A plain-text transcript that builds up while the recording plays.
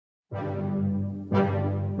El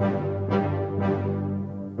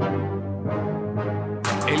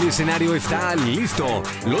escenario está listo,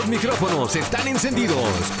 los micrófonos están encendidos.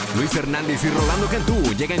 Luis Fernández y Rolando Cantú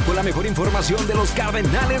llegan con la mejor información de los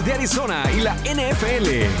Cardenales de Arizona y la NFL.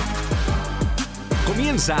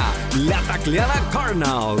 Comienza la Tacleada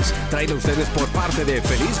Cardinals, traída a ustedes por parte de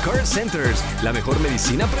Feliz Care Centers, la mejor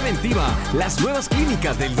medicina preventiva, las nuevas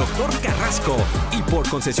clínicas del Dr. Carrasco y por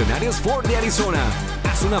concesionarios Ford de Arizona.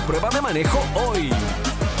 Haz una prueba de manejo hoy.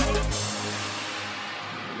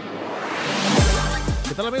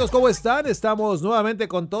 ¿Qué tal, amigos? ¿Cómo están? Estamos nuevamente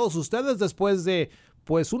con todos ustedes después de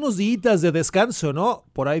unos días de descanso, ¿no?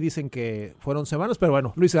 Por ahí dicen que fueron semanas, pero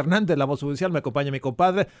bueno, Luis Hernández, la voz oficial, me acompaña mi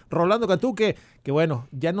compadre Rolando Cantú, que bueno,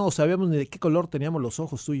 ya no sabíamos ni de qué color teníamos los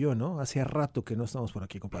ojos tú y yo, ¿no? Hacía rato que no estamos por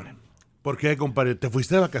aquí, compadre. ¿Por qué, compadre? ¿Te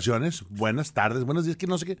fuiste de vacaciones? Buenas tardes, buenos días, que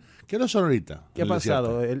no sé qué. ¿Qué horas son ahorita? ¿Qué ha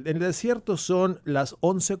pasado? En el desierto son las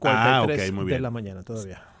 11:43 muy de bien. la mañana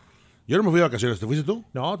todavía. Yo no me fui de vacaciones, ¿te fuiste tú?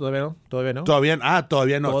 No, todavía no. Todavía no.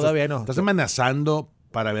 Todavía no. Estás amenazando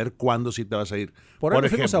para ver cuándo sí te vas a ir. Por ahí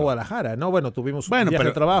fuimos a Guadalajara, ¿no? Bueno, tuvimos un viaje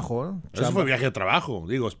de trabajo, ¿no? Eso fue viaje de trabajo,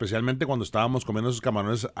 digo, especialmente cuando estábamos comiendo esos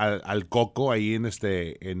camarones al coco ahí en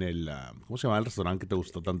el ¿cómo se llama el restaurante que te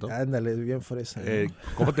gustó tanto? Ándale, bien fresa, ¿no?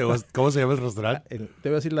 ¿Cómo se llama el restaurante? Te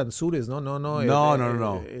voy a decir Lanzures, ¿no? No.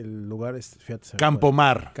 El lugar es, fíjate.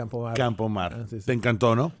 Campomar. Sí. ¿Te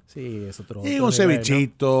encantó, no? Sí, es otro. Y un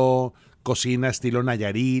cevichito, ¿no? Cocina estilo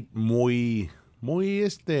Nayarit, muy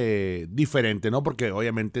diferente, ¿no? Porque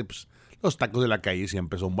obviamente pues, los tacos de la calle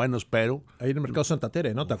siempre son buenos, pero... Ahí en el mercado Santa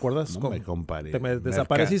Tere, ¿no? ¿Te acuerdas? No me comparé. Te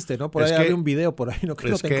desapareciste, ¿no? Por ahí había un video por ahí, ¿no? Que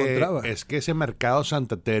no te encontraba. Es que ese mercado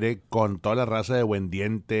Santa Tere, con toda la raza de Buen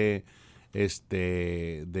Diente,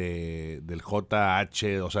 del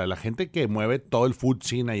JH, o sea, la gente que mueve todo el food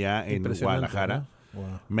scene allá en Guadalajara, ¿no?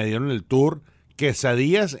 Wow. Me dieron el tour...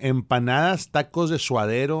 Quesadillas, empanadas, tacos de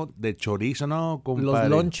suadero, de chorizo, ¿no, compadre?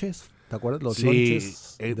 Los lonches, ¿te acuerdas? Los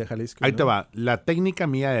lonches de Jalisco. Ahí ¿no? te va. La técnica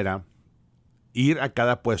mía era ir a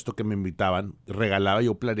cada puesto que me invitaban. Regalaba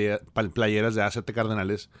yo playeras de ACT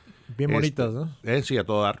Cardenales. Bien bonitas, ¿no? Sí, a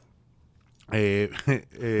todo dar.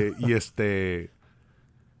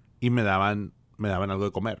 Y me daban algo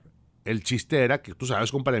de comer. El chiste era que, tú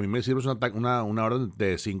sabes, compadre, a mí me sirves una orden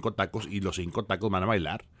de 5 tacos y los 5 tacos van a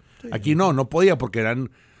bailar. Sí. Aquí no podía porque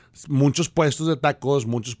eran muchos puestos de tacos,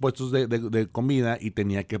 muchos puestos de comida y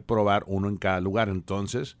tenía que probar uno en cada lugar.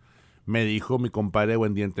 Entonces me dijo mi compadre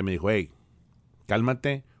Buen Diente, me dijo, hey,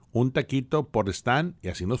 cálmate, un taquito por stand, y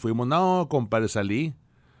así nos fuimos. No, compadre, salí.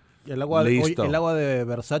 El agua de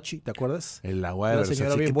Versace, ¿te acuerdas? El agua de Versace.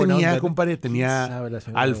 ¿Qué tenía, compadre? Tenía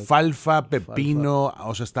alfalfa, pepino,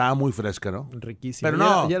 o sea, estaba muy fresca, ¿no? Riquísimo. Pero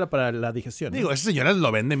no. Ya era para la digestión, ¿no? Digo, esas señoras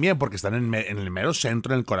lo venden bien porque están en el mero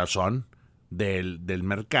centro, en el corazón del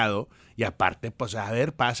mercado. Y aparte, pues, a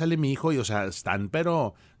ver, pásale, mi hijo. Y, o sea, están,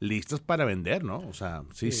 pero listas para vender, ¿no? O sea,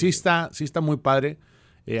 sí está muy padre.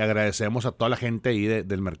 Agradecemos a toda la gente ahí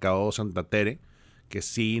del mercado Santa Tere, que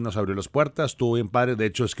sí nos abrió las puertas, estuvo bien padre. De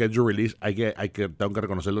hecho, Schedule Release, tengo que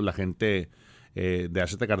reconocerlo, la gente de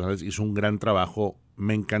ACT Cardenales hizo un gran trabajo.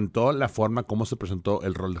 Me encantó la forma como se presentó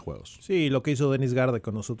el rol de juegos. Sí, lo que hizo Denis Garde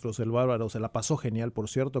con nosotros, el bárbaro, se la pasó genial, por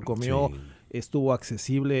cierto, comió, sí. Estuvo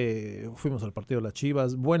accesible, fuimos al partido de las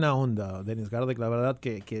Chivas, buena onda Denis Garde, la verdad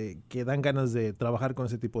que dan ganas de trabajar con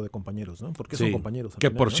ese tipo de compañeros, ¿no? Porque son compañeros. Que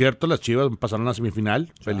final, por ¿no? cierto, las Chivas pasaron a la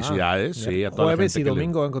semifinal, felicidades. Sí, a toda jueves la gente y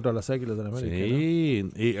domingo van contra las Águilas de la América. Sí, ¿no?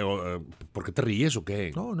 Y, ¿por qué te ríes o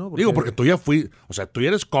qué? No, porque tú ya o sea, tú ya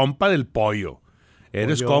eres compa del pollo.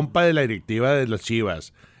 Eres compa de la directiva de las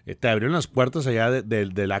Chivas. Te abrieron las puertas allá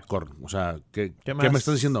del Acor. O sea, ¿qué me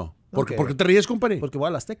estás diciendo? ¿Por qué te ríes, compadre? Porque voy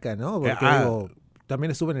al Azteca, ¿no? Porque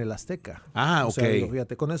también estuve en el Azteca. Ah, ok. Sea,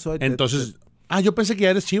 fíjate, con eso... Entonces... yo pensé que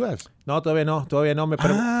ya eres Chivas. No, todavía no.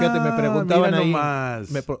 Fíjate, me preguntaban ahí. Nomás.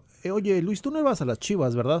 Oye, Luis, tú no ibas a las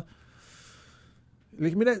Chivas, ¿verdad? Le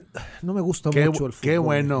dije, mira, no me gusta mucho el fútbol. Qué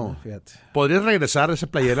bueno. Fíjate. ¿Podrías regresar a esa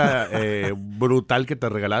playera brutal que te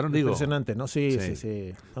regalaron? Impresionante, ¿no? Sí.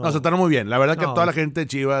 No, se trataron muy bien. La verdad que toda la gente de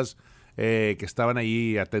Chivas que estaban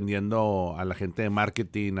ahí atendiendo a la gente de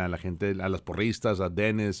marketing, a la gente, a las porristas, a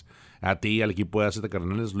Dennis, a ti, al equipo de ACT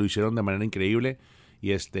Cardenales, lo hicieron de manera increíble.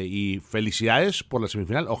 Y felicidades por la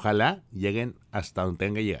semifinal. Ojalá lleguen hasta donde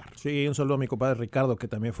tenga que llegar. Sí, un saludo a mi compadre Ricardo, que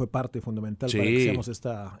también fue parte fundamental para que hiciéramos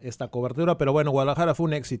esta cobertura. Pero bueno, Guadalajara fue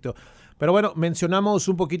un éxito. Pero bueno, mencionamos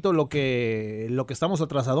un poquito lo que estamos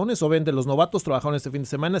atrasadones. Obviamente los novatos trabajaron este fin de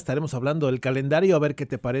semana. Estaremos hablando del calendario, a ver qué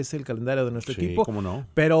te parece el calendario de nuestro equipo. Cómo no.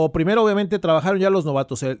 Pero primero, obviamente, trabajaron ya los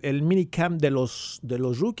novatos. El minicamp de los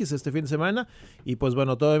rookies este fin de semana. Y pues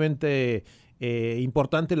bueno, obviamente...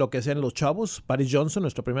 Importante lo que hacen los chavos. Paris Johnson,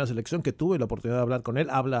 nuestra primera selección que tuve la oportunidad de hablar con él,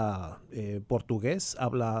 habla portugués,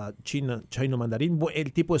 habla chino mandarín.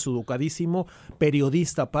 El tipo es educadísimo,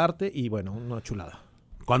 periodista aparte y bueno, una chulada.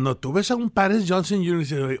 Cuando tú ves a un Paris Johnson Jr.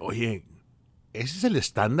 dices, oye, ese es el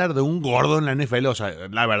estándar de un gordo en la NFL, o sea,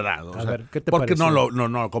 la verdad. O A sea, ver, ¿qué te porque pareció?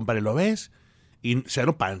 no, compadre, lo ves y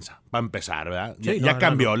cero panza, para empezar, ¿verdad? Sí, ya no,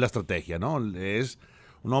 cambió no. la estrategia, ¿no? Es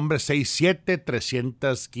un hombre 6'7",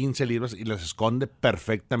 315 libras y las esconde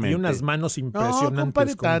perfectamente. Y unas manos No, impresionantes.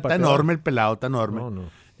 compadre, como está pateador. enorme el pelado, está enorme. No.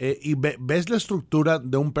 Y ves la estructura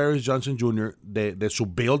de un Paris Johnson Jr., de su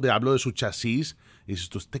build, hablo de su chasis, y dices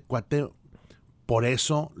tú, este cuate, por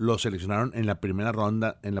eso lo seleccionaron en la primera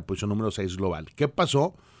ronda en la posición número 6 global. ¿Qué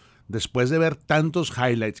pasó? Después de ver tantos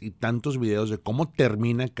highlights y tantos videos de cómo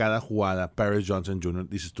termina cada jugada Paris Johnson Jr.,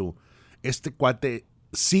 dices tú, este cuate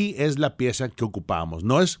sí es la pieza que ocupábamos.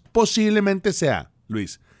 No es posiblemente sea,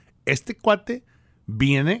 Luis. Este cuate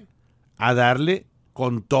viene a darle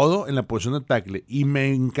con todo en la posición de tackle y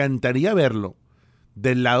me encantaría verlo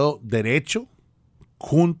del lado derecho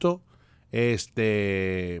junto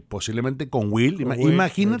posiblemente con Will.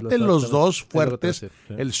 Imagínate los dos fuertes,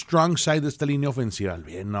 el strong side de esta línea ofensiva.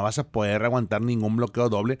 Bien, no vas a poder aguantar ningún bloqueo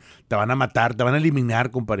doble, te van a matar, te van a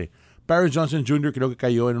eliminar, compadre. Paris Johnson Jr. creo que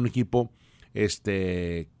cayó en un equipo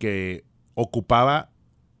que ocupaba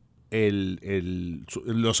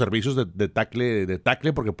los servicios de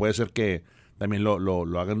tackle, porque puede ser que también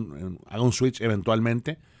lo haga un switch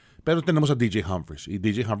eventualmente. Pero tenemos a DJ Humphries, y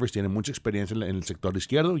DJ Humphries tiene mucha experiencia en el sector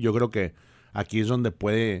izquierdo. Yo creo que aquí es donde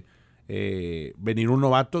puede venir un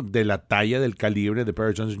novato de la talla, del calibre de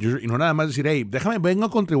Paris Johnson Jr. Y no nada más decir, hey, vengo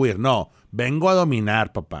a contribuir. No, vengo a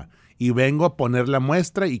dominar, papá. Y vengo a poner la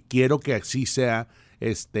muestra y quiero que así sea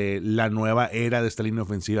la nueva era de esta línea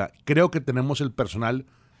ofensiva. Creo que tenemos el personal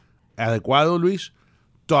adecuado, Luis.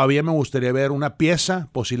 Todavía me gustaría ver una pieza,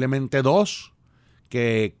 posiblemente dos,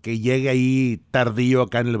 que llegue ahí tardío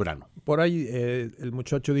acá en el verano. Por ahí el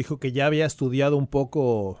muchacho dijo que ya había estudiado un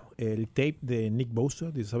poco el tape de Nick Bosa.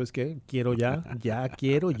 Dice, ¿sabes qué? Quiero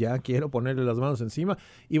quiero ponerle las manos encima.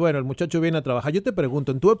 Y bueno, el muchacho viene a trabajar. Yo te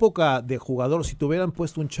pregunto, en tu época de jugador, si te hubieran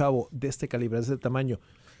puesto un chavo de este calibre, de este tamaño,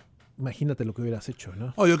 imagínate lo que hubieras hecho,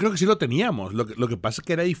 ¿no? Yo creo que sí lo teníamos. Lo que pasa es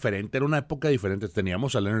que era diferente, era una época diferente.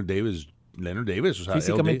 Teníamos a Leonard Davis, o sea,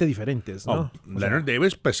 físicamente diferentes, ¿no? Leonard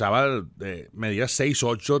Davis pesaba, medía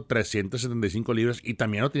 6'8", 375 libras y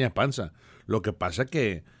también no tenía panza. Lo que pasa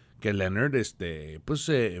que Leonard,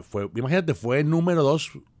 fue número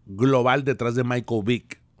 2 global detrás de Michael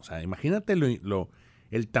Vick. O sea, imagínate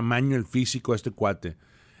el tamaño, el físico de este cuate.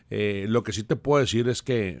 Lo que sí te puedo decir es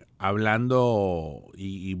que hablando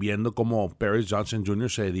y viendo cómo Paris Johnson Jr.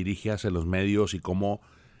 se dirige hacia los medios y cómo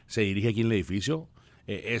se dirige aquí en el edificio,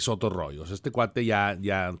 es otro rollo. O sea, este cuate ya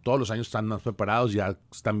todos los años están más preparados, ya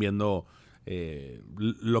están viendo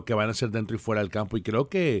lo que van a hacer dentro y fuera del campo, y creo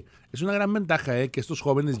que es una gran ventaja que estos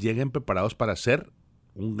jóvenes lleguen preparados para ser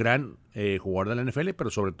un gran jugador de la NFL, pero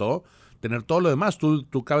sobre todo tener todo lo demás. Tú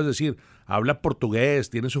acabas de decir, habla portugués,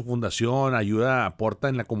 tiene su fundación, ayuda, aporta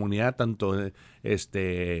en la comunidad, tanto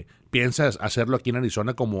piensas hacerlo aquí en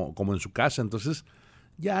Arizona como en su casa. Entonces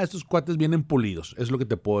ya estos cuates vienen pulidos, es lo que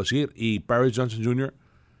te puedo decir. Y Paris Johnson Jr.,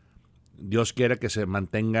 Dios quiera que se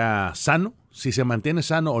mantenga sano. Si se mantiene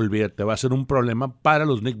sano, olvídate, va a ser un problema para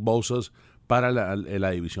los Nick Bosas, para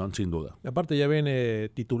la división, sin duda. Aparte ya viene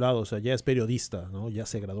titulado, o sea, ya es periodista, ¿no? Ya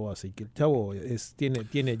se graduó, así que el chavo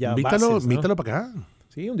tiene ya bases, ¿no? Invítalo para acá.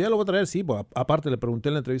 Sí, un día lo voy a traer, sí. Pues, aparte le pregunté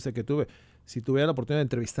en la entrevista que tuve, si tuviera la oportunidad de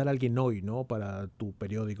entrevistar a alguien hoy, ¿no? Para tu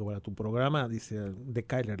periódico, para tu programa, dice, de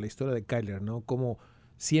Kyler, la historia de Kyler, ¿no? Cómo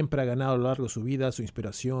siempre ha ganado a lo largo de su vida, su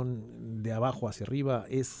inspiración de abajo hacia arriba,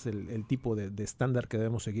 es el tipo de estándar que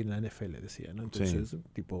debemos seguir en la NFL, decía, ¿no? Entonces, sí.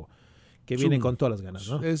 Tipo que viene con todas las ganas,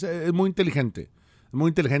 ¿no? Es muy inteligente. Es muy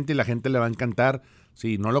inteligente y la gente le va a encantar.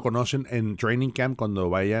 Si no lo conocen, en Training Camp, cuando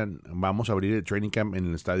vamos a abrir el Training Camp en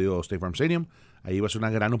el estadio State Farm Stadium. Ahí va a ser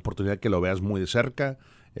una gran oportunidad que lo veas muy de cerca.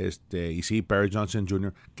 Y sí, Paris Johnson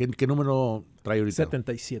Jr. ¿Qué número trae ahorita?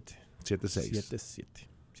 77. 76.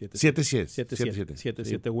 77.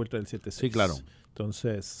 77 vuelta del 76. Sí, claro.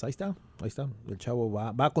 Entonces, ahí está. El chavo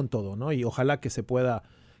va con todo, ¿no? Y ojalá que se pueda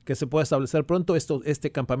establecer pronto.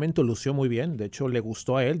 Este campamento lució muy bien, de hecho le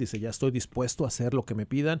gustó a él, dice, ya estoy dispuesto a hacer lo que me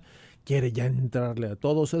pidan, quiere ya entrarle a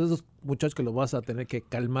todos, esos muchachos que los vas a tener que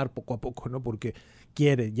calmar poco a poco, ¿no? Porque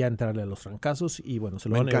quiere ya entrarle a los trancazos y bueno, se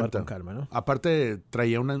lo van a llevar con calma, ¿no? Aparte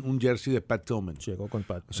traía un jersey de Pat Tillman. Llegó con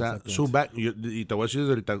Pat. O sea, y te voy a decir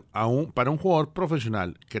ahorita, para un jugador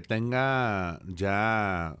profesional que tenga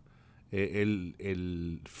ya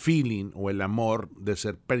el feeling o el amor de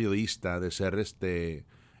ser periodista, de ser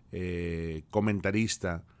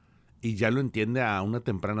comentarista y ya lo entiende a una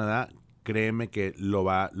temprana edad, créeme que lo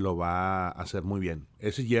va a hacer muy bien.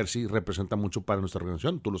 Ese jersey representa mucho para nuestra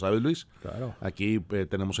organización, tú lo sabes, Luis. Claro. Aquí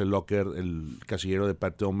tenemos el locker, el casillero de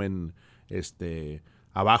Pat Tillman,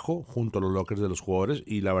 abajo, junto a los lockers de los jugadores,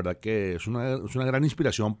 y la verdad que es una gran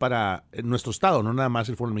inspiración para nuestro estado, no nada más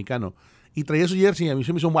el fútbol mexicano. Y traía su jersey, a mí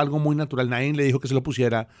se me hizo algo muy natural. Nadie le dijo que se lo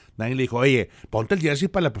pusiera, nadie le dijo, oye, ponte el jersey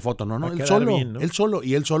para la foto. No, él solo, bien, ¿no? Él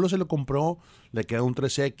solo se lo compró, le quedó un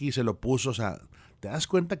 3X, se lo puso, o sea, te das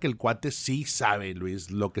cuenta que el cuate sí sabe, Luis,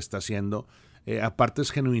 lo que está haciendo. Aparte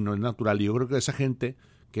es genuino, es natural, y yo creo que esa gente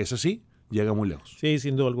que es así, llega muy lejos. Sí,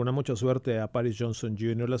 sin duda alguna, mucha suerte a Paris Johnson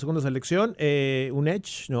Jr. La segunda selección, un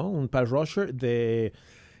edge, ¿no? Un pass rusher de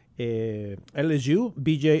LSU,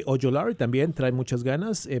 BJ Ojolari, también trae muchas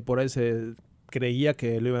ganas. Por ahí se creía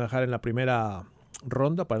que lo iban a dejar en la primera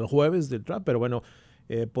ronda para el jueves del draft, pero bueno,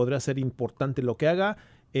 podría ser importante lo que haga.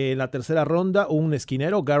 En la tercera ronda, un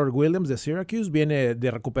esquinero, Garrett Williams de Syracuse, viene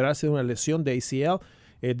de recuperarse de una lesión de ACL.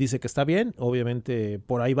 Dice que está bien, obviamente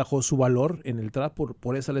por ahí bajó su valor en el draft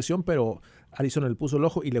por esa lesión, pero Arizona le puso el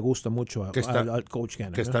ojo y le gusta mucho al coach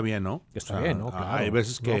Gannon. Que está bien, ¿no? Que está bien, ¿no? Claro. Hay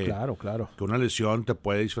veces que, claro. que una lesión te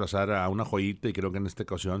puede disfrazar a una joyita, y creo que en esta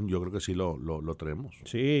ocasión yo creo que sí lo traemos.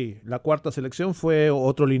 Sí, la cuarta selección fue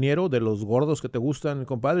otro liniero de los gordos que te gustan,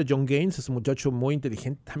 compadre, John Gaines, es un muchacho muy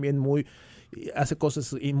inteligente, también hace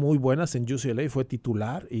cosas muy buenas en UCLA, fue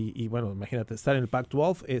titular y bueno, imagínate, estar en el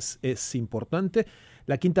Pac-12 es importante.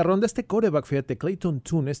 La quinta ronda, quarterback, fíjate, Clayton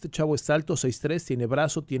Tune, este chavo es alto, 6'3", tiene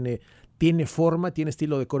brazo, tiene forma, tiene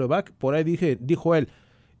estilo de quarterback. Por ahí dijo él,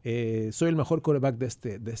 soy el mejor quarterback de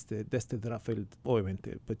este draft,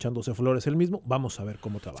 obviamente, echándose flores él mismo. Vamos a ver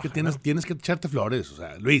cómo trabaja. Es que tienes que echarte flores, o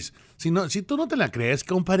sea, Luis, si tú no te la crees,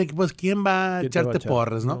 compadre, pues ¿quién va a echarte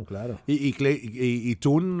porras, no? No, claro. Y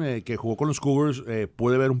Tune, que jugó con los Cougars,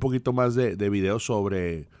 pude ver un poquito más de videos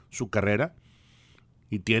sobre su carrera,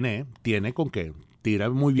 y tiene con qué.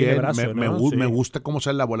 Tira muy bien, brazo, me gusta cómo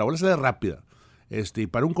sale la bola sale rápida. Y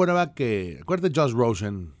para un quarterback que, acuérdate de Josh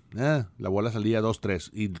Rosen, la bola salía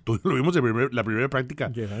 2-3, y tú lo vimos en la primera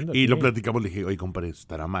práctica, y lo platicamos, le dije, oye, compadre,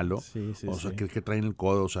 ¿estará malo? Sí, o sea, ¿qué traen el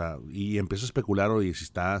codo? O sea, y empieza a especular, oye, si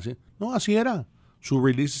está así. No, así era, su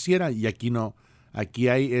release sí era, y aquí no. Aquí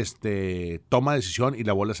hay toma de decisión y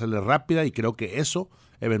la bola sale rápida, y creo que eso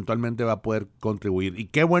eventualmente va a poder contribuir. Y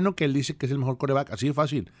qué bueno que él dice que es el mejor quarterback, así de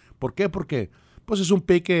fácil. ¿Por qué? Porque pues es un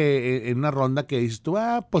pick en una ronda que dices tú,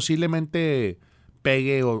 posiblemente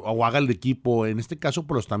pegue o haga el equipo. En este caso,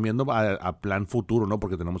 pues lo están viendo a plan futuro, ¿no?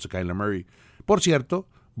 Porque tenemos a Kyler Murray. Por cierto,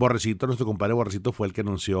 Borrecito, nuestro compadre Borrecito, fue el que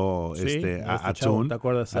anunció a Tune. ¿Te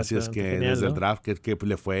acuerdas? Así es que genial, desde el draft que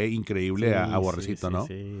le fue increíble a Borrecito, ¿no?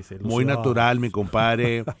 Sí, muy natural, mi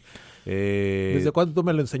compadre. ¿Desde cuándo tú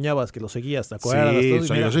me lo enseñabas, que lo seguías? ¿Te acuerdas?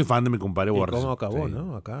 Sí, yo soy fan de mi compadre Borrecito. ¿Cómo acabó,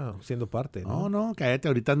 no? Acá, siendo parte, ¿no? No, cállate,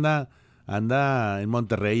 ahorita anda en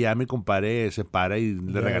Monterrey, ya mi compadre se para y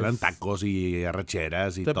le regalan tacos y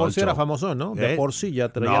arracheras y todo. De por sí era famoso, ¿no? De por sí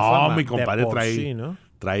ya traía fama. No, mi compadre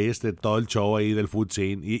trae todo el show ahí del food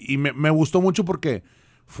scene. Y me gustó mucho porque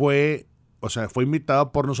fue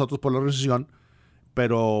invitado por nosotros, por la organización,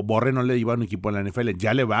 pero Borre no le iba a un equipo en la NFL,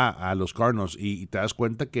 ya le va a los Cardinals, y te das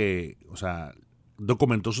cuenta que, o sea,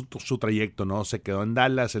 documentó su trayecto, ¿no? Se quedó en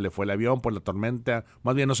Dallas, se le fue el avión por la tormenta,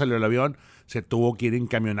 más bien no salió el avión, se tuvo que ir en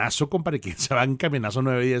camionazo, compadre, que se va en camionazo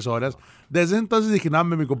 9-10 horas. Desde entonces dije, no,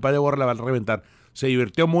 mi compadre Borre la va a reventar. Se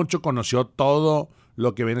divirtió mucho, conoció todo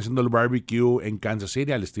lo que viene siendo el barbecue en Kansas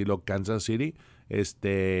City, al estilo Kansas City.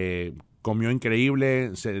 Comió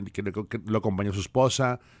increíble, creo que lo acompañó su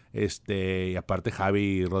esposa, y aparte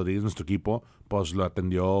Javi Rodríguez, nuestro equipo, pues lo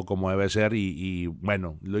atendió como debe ser, y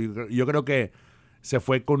bueno, yo creo que se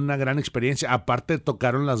fue con una gran experiencia. Aparte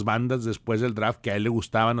tocaron las bandas después del draft que a él le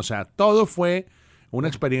gustaban, o sea, todo fue una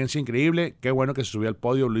experiencia increíble. Qué bueno que se subió al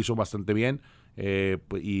podio, lo hizo bastante bien.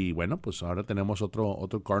 Y bueno, pues ahora tenemos otro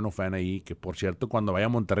Cardinal fan ahí, que por cierto, cuando vaya a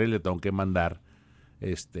Monterrey le tengo que mandar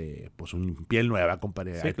pues un piel nueva,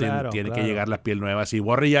 compadre. Sí, tiene que llegar la piel nueva. Si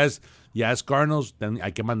Borre ya es Cardinals,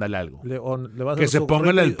 hay que mandarle algo. Le vas que se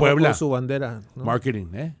ponga la del Puebla. O su bandera, ¿no? Marketing,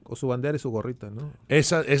 O su bandera y su gorrita, ¿no?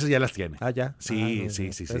 Esas ya las tiene. Ya. Sí.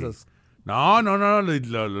 Esas... No,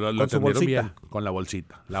 lo atendieron bien. Con la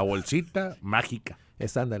bolsita mágica.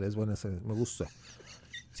 Ándale, es buena, me gusta.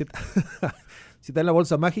 Si te da la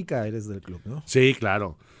bolsa mágica, eres del club, ¿no? Sí,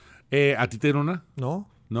 claro. ¿A ti te dieron una? No.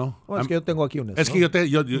 No. Bueno, es que yo tengo aquí una. Es que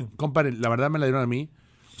yo compadre, la verdad me la dieron a mí.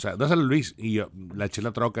 O sea, dásela a Luis y yo la eché en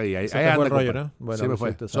la troca y ahí anda, fue el rollo, ¿no? Bueno, sí me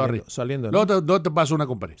fue. Sorry. Saliendo, ¿no? Luego te paso una,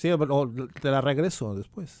 compadre. Sí, o te la regreso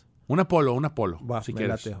después. Una polo. Va, si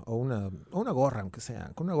quieres. Late. O una gorra, aunque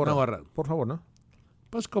sea. Con una gorra. Por favor, ¿no?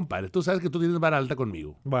 Pues, compadre, tú sabes que tú tienes vara alta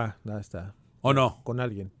conmigo. Va, ahí está. ¿O no? Con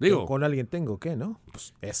alguien. Digo. Con alguien tengo, ¿qué, no?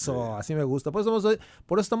 Pues eso, así me gusta. Por eso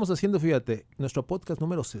estamos haciendo, fíjate, nuestro podcast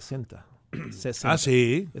número 60. 60. Ah,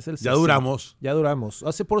 sí. Es el Ya 60. duramos. Ya duramos.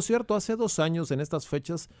 Por cierto, hace 2 años en estas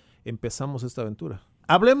fechas empezamos esta aventura.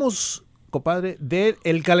 Hablemos, compadre,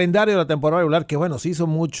 del calendario de la temporada regular, que bueno, se hizo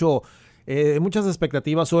muchas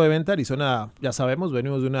expectativas. Obviamente, Arizona, ya sabemos,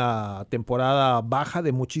 venimos de una temporada baja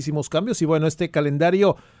de muchísimos cambios y bueno, este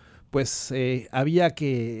calendario pues había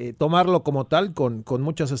que tomarlo como tal con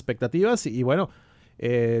muchas expectativas y bueno,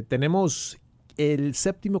 tenemos el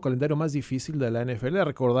 7º calendario más difícil de la NFL.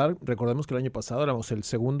 Recordemos que el año pasado éramos el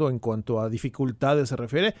segundo en cuanto a dificultades se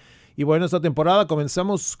refiere y bueno, esta temporada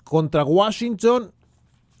comenzamos contra Washington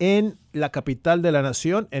en la capital de la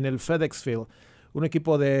nación, en el FedEx Field. Un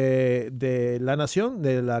equipo de la nación,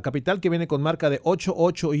 de la capital, que viene con marca de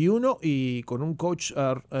 8-8-1 y con un coach,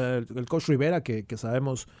 el coach Rivera, que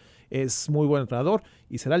sabemos es muy buen entrenador,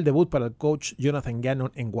 y será el debut para el coach Jonathan Gannon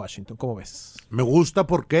en Washington. ¿Cómo ves? Me gusta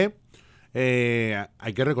porque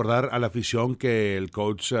hay que recordar a la afición que el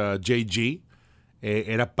coach JG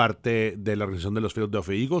era parte de la organización de los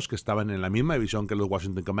Philadelphia Eagles, que estaban en la misma división que los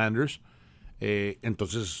Washington Commanders.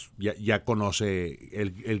 Entonces ya conoce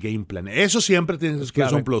el game plan. Eso siempre tienes que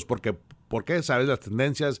ser un plus, porque sabes las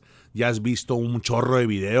tendencias, ya has visto un chorro de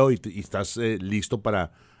video y estás listo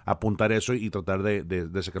para apuntar eso y tratar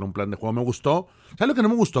de sacar un plan de juego. Me gustó. ¿Sabes lo que no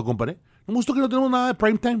me gustó, compadre? No me gustó que no tenemos nada de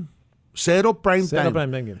prime time. Cero prime time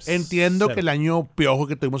games. Entiendo que el año piojo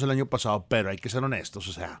que tuvimos el año pasado, pero hay que ser honestos,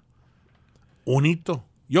 o sea, un hito.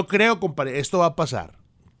 Yo creo, compadre, esto va a pasar.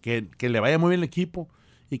 Que le vaya muy bien el equipo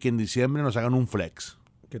y que en diciembre nos hagan un flex.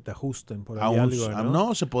 Que te ajusten por ahí algo, ¿no?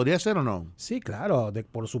 No, ¿se podría hacer o no? Sí, claro,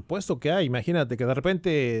 por supuesto que hay. Imagínate que de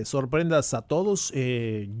repente sorprendas a todos.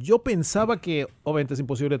 Yo pensaba que, obviamente es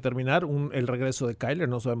imposible determinar el regreso de Kyler.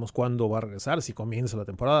 No sabemos cuándo va a regresar, si comienza la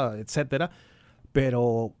temporada, etcétera.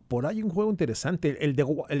 Pero por ahí un juego interesante. El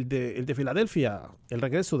de Filadelfia, el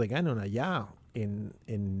regreso de Gannon allá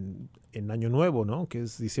en Año Nuevo, ¿no? Que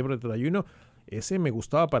es diciembre 31. Ese me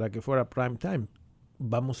gustaba para que fuera prime time.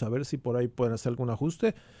 Vamos a ver si por ahí pueden hacer algún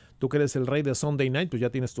ajuste. Tú que eres el rey de Sunday Night, pues ya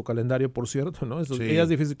tienes tu calendario, por cierto, ¿no? Eso, sí. Ya es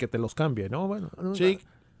difícil que te los cambie, ¿no? Bueno, sí,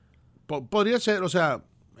 podría ser, o sea,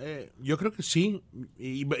 yo creo que sí.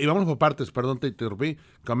 Y vamos por partes, perdón, te interrumpí.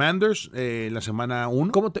 Commanders, la semana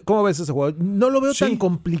 1. ¿Cómo ves ese juego? No lo veo tan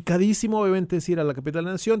complicadísimo, obviamente, es ir a la capital de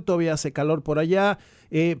la nación. Todavía hace calor por allá,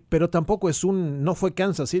 pero tampoco no fue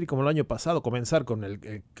Kansas City como el año pasado, comenzar con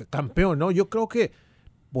el campeón, ¿no? Yo creo que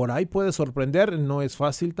por ahí puede sorprender, no es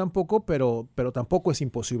fácil tampoco, pero tampoco es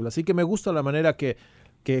imposible. Así que me gusta la manera que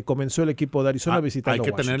comenzó el equipo de Arizona visitando Hay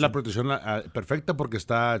que Washington. tener la protección perfecta porque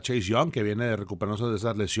está Chase Young, que viene de recuperarse de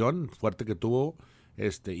esa lesión fuerte que tuvo.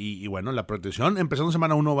 Y bueno, la protección empezando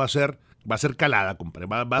semana 1 va a ser calada, compadre.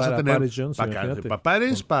 Vas a tener para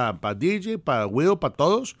Paris, para DJ, para Will, para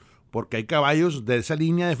todos, porque hay caballos de esa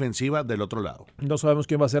línea defensiva del otro lado. No sabemos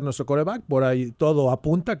quién va a ser nuestro quarterback. Por ahí todo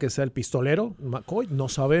apunta que sea el pistolero McCoy. No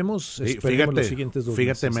sabemos. Esperemos los siguientes 2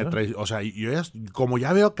 meses. O sea, yo como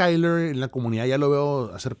ya veo a Kyler en la comunidad, ya lo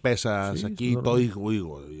veo hacer pesas aquí, todo.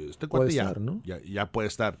 Digo, este cuate ya puede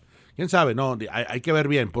estar. ¿Quién sabe? No, hay que ver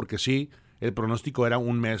bien, porque sí, el pronóstico era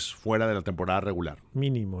un mes fuera de la temporada regular.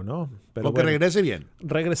 Mínimo, ¿no? Pero porque regrese bien.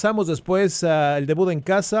 Regresamos después al debut en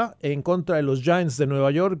casa en contra de los Giants de Nueva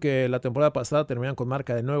York, que la temporada pasada terminaron con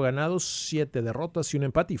marca de 9 ganados, 7 derrotas y un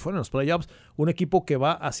empate, y fueron los playoffs. Un equipo que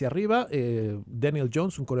va hacia arriba. Daniel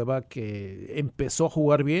Jones, un quarterback que empezó a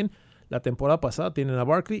jugar bien. La temporada pasada tienen a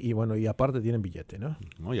Barkley y bueno, y aparte tienen billete, ¿no?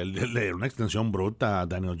 No, ya le dieron una extensión bruta a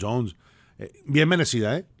Daniel Jones. Bien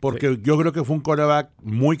merecida, porque yo creo que fue un quarterback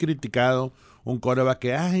muy criticado, un quarterback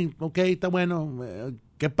que, ok, está bueno,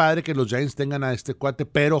 qué padre que los Giants tengan a este cuate,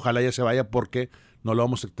 pero ojalá ya se vaya porque no lo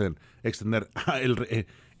vamos a extender.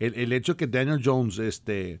 El hecho que Daniel Jones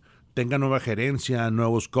tenga nueva gerencia,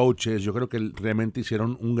 nuevos coaches, yo creo que realmente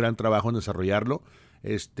hicieron un gran trabajo en desarrollarlo,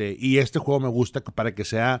 y este juego me gusta para que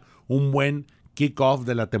sea un buen kickoff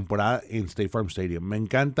de la temporada en State Farm Stadium. Me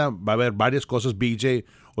encanta, va a haber varias cosas. BJ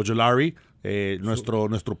Ojolari,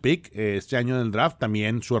 nuestro pick este año en el draft,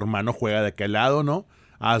 también su hermano juega de aquel lado, ¿no?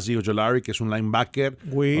 Ozzy Ojolari, que es un linebacker.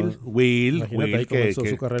 Will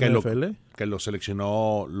que lo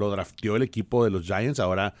seleccionó, lo drafteó el equipo de los Giants.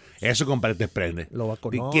 Ahora, eso, compadre, te prende. Lo va a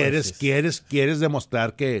conocer. Quieres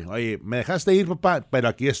demostrar que, oye, me dejaste ir, papá, pero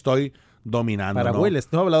aquí estoy dominando. Para Will,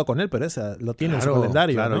 no he hablado con él, pero lo tiene en su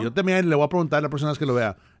calendario. Claro, ¿no? Yo también le voy a preguntar la próxima vez que lo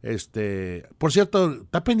vea. Por cierto,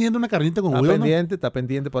 ¿está pendiente una carnita con Will? Está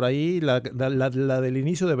pendiente por ahí, la del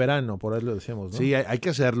inicio de verano, por ahí lo decíamos, ¿no? Sí, hay que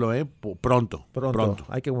hacerlo, pronto.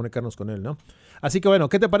 Hay que comunicarnos con él, ¿no? Así que bueno,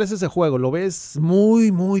 ¿qué te parece ese juego? ¿Lo ves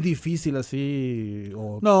muy, muy difícil así?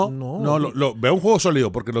 No, lo veo un juego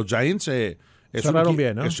sólido porque los Giants cerraron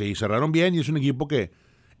bien, ¿no? Sí, cerraron bien y es un equipo que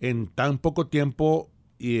en tan poco tiempo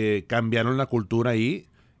cambiaron la cultura ahí.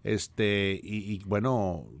 Y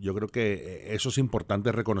bueno, yo creo que eso es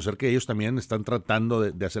importante, reconocer que ellos también están tratando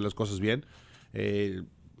de hacer las cosas bien.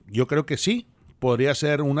 Yo creo que sí, podría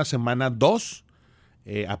ser una semana 2.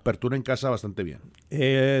 Apertura en casa bastante bien.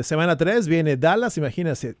 Semana 3 viene Dallas,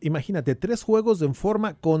 imagínate 3 juegos en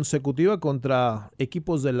forma consecutiva contra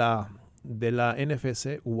equipos de la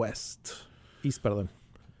NFC East, perdón.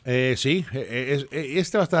 Sí,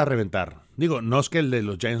 este va a estar a reventar. Digo, no es que el de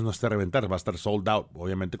los Giants no esté a reventar, va a estar sold out,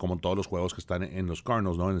 obviamente como todos los juegos que están en los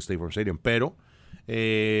Cardinals, ¿no? En el State Farm Stadium, pero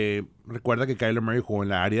recuerda que Kyler Murray jugó en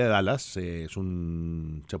la área de Dallas, se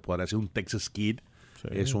podrá decir un Texas Kid. Sí.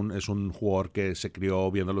 Es un jugador que se crió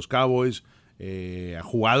viendo a los Cowboys, ha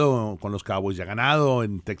jugado con los Cowboys y ha ganado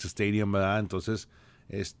en Texas Stadium, ¿verdad? Entonces,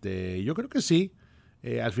 yo creo que sí.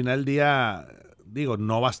 Al final del día, digo,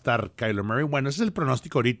 no va a estar Kyler Murray. Bueno, ese es el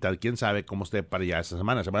pronóstico ahorita. Quién sabe cómo esté para ya esta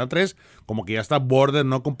semana. Semana 3, como que ya está border,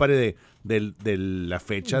 ¿no? Compare de la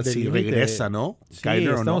fecha, si regresa, ¿no? Sí,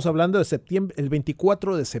 Kyler estamos hablando de septiembre, el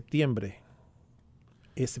 24 de septiembre.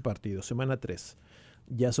 Este partido, semana 3.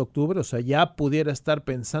 Ya es octubre, o sea, ya pudiera estar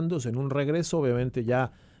pensándose en un regreso. Obviamente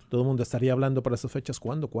ya todo el mundo estaría hablando para esas fechas.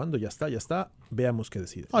 ¿Cuándo? Ya está. Veamos qué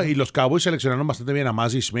decide. Y los Cowboys seleccionaron bastante bien a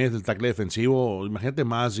Mazi Smith, el tackle defensivo. Imagínate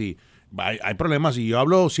Mazi. Hay problemas y yo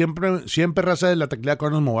hablo siempre raza de la tacleada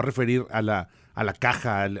Cardinals, me voy a referir a la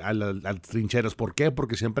caja, a las trincheras. ¿Por qué?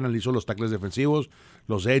 Porque siempre analizo los tackles defensivos,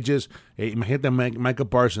 los edges. Imagínate a Micah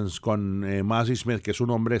Parsons con Mazi Smith, que es un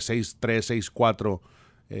hombre 6'3", 6'4".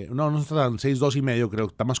 No está tan 6'2" y medio, creo,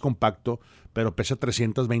 está más compacto, pero pesa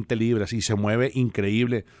 320 libras y se mueve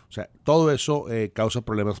increíble. O sea, todo eso causa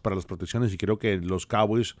problemas para las protecciones y creo que los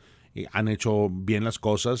Cowboys han hecho bien las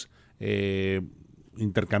cosas.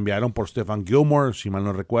 Intercambiaron por Stephon Gilmore, si mal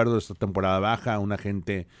no recuerdo, esta temporada baja, un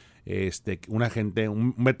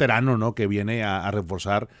veterano, ¿no? Que viene a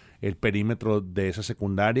reforzar el perímetro de esa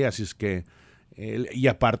secundaria, así es que y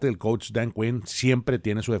aparte el coach Dan Quinn siempre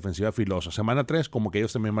tiene su defensiva filosa. Semana 3, como que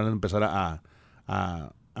ellos también van a empezar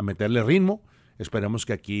a meterle ritmo. Esperemos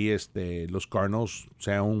que aquí los Cardinals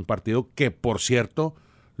sea un partido que, por cierto,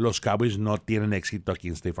 los Cowboys no tienen éxito aquí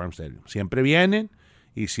en State Farm Stadium. Siempre vienen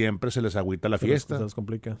y siempre se les agüita la fiesta. Se les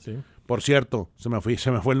complica, sí. Por cierto, se me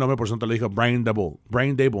fue el nombre, por cierto, lo dijo Brian Dable,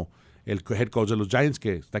 el head coach de los Giants,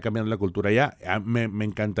 que está cambiando la cultura allá. Me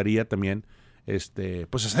encantaría también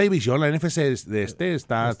pues esa división, la NFC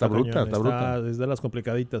está bruta. Es de las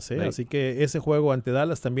complicaditas, ¿eh? Sí. Así que ese juego ante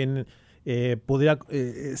Dallas también podría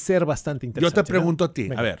ser bastante interesante. Yo te pregunto a ti,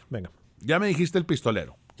 venga. Ya me dijiste el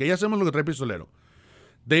pistolero, que ya sabemos lo que trae el pistolero.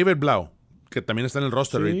 David Blau, que también está en el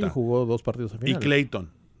roster ahorita. Sí, jugó 2 partidos al final. Y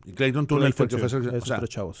Clayton Tunnel fue el que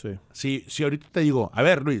fue Si ahorita te digo, a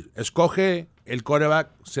ver, Luis, escoge el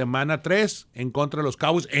quarterback semana 3 en contra de los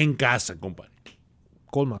Cowboys en casa, compadre.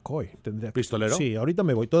 Colt McCoy. ¿Pistolero? Sí, ahorita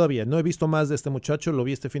me voy todavía. No he visto más de este muchacho, lo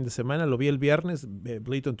vi este fin de semana, lo vi el viernes.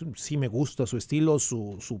 Blayton, sí me gusta su estilo,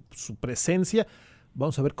 su presencia.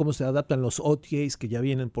 Vamos a ver cómo se adaptan los OTAs que ya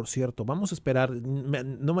vienen, por cierto. Vamos a esperar.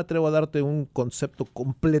 No me atrevo a darte un concepto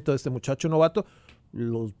completo de este muchacho novato.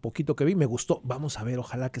 Lo poquito que vi me gustó. Vamos a ver,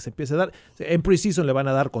 ojalá que se empiece a dar. En preseason le van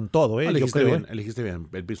a dar con todo. Elegiste bien.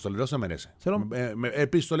 El pistolero se merece. El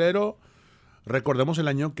pistolero, recordemos el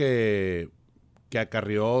año que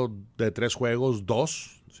acarrió de 3 juegos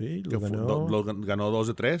 2. Sí, ganó 2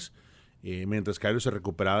 de 3. Mientras Kyler se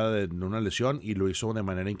recuperaba de una lesión y lo hizo de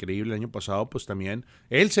manera increíble. El año pasado, pues también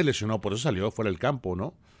él se lesionó, por eso salió fuera del campo,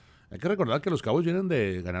 ¿no? Hay que recordar que los Cowboys vienen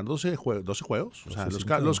de ganar 12 juegos. O sea,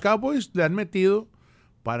 los Cowboys le han metido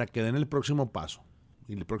para que den el próximo paso.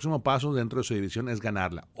 Y el próximo paso dentro de su división es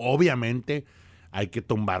ganarla. Obviamente hay que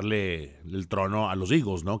tumbarle el trono a los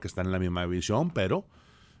Eagles, ¿no? Que están en la misma división, pero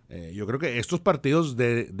yo creo que estos partidos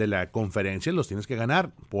de la conferencia los tienes que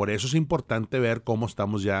ganar. Por eso es importante ver cómo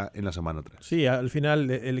estamos ya en la semana 3. Sí, al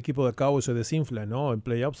final el equipo de Cowboys se desinfla, ¿no? En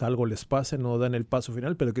playoffs algo les pasa, no dan el paso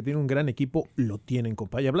final, pero que tiene un gran equipo, lo tienen,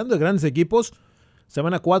 compadre. Y hablando de grandes equipos,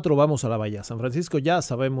 semana 4 vamos a la Bahía. San Francisco ya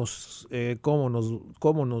sabemos cómo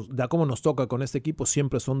nos toca con este equipo.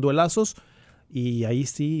 Siempre son duelazos y ahí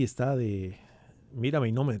sí está de mírame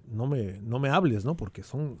y no me hables, ¿no? Porque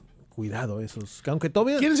son... Cuidado esos. Aunque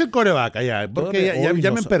todavía... ¿Quién es el quarterback allá? Porque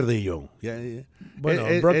ya me perdí yo. Bueno,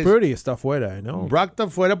 Brock Purdy está fuera, ¿no? Brock está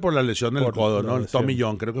fuera por la lesión del codo, ¿no? El Tommy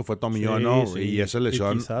John, creo que fue Tommy John, ¿no? Sí. Y esa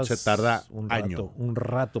lesión se tarda un año. Un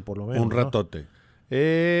rato por lo menos. Un ratote.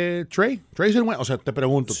 Trey es el bueno. O sea, te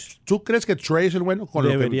pregunto, ¿tú crees que Trey es el bueno con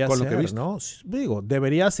lo que viste? ¿No? Digo,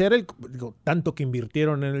 debería ser tanto que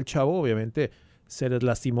invirtieron en el chavo, obviamente se les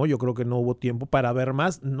lastimó, yo creo que no hubo tiempo para ver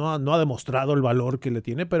más, no ha demostrado el valor que le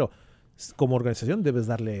tiene, pero como organización debes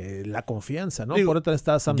darle la confianza, ¿no? Por otra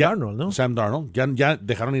está Sam Darnold, ¿no? Sam Darnold, ya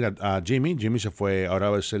dejaron ir a Jimmy se fue,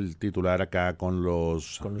 ahora es el titular acá con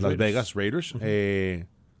los Las Vegas Raiders. ¿Tú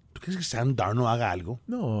crees que Sam Darnold haga algo?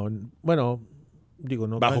 No, bueno... Digo,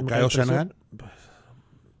 no bajo Kyle Shanahan.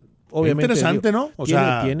 Obviamente. Interesante, ¿no?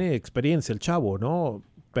 Tiene experiencia el chavo, ¿no?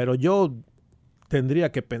 Pero yo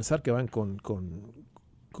tendría que pensar que van con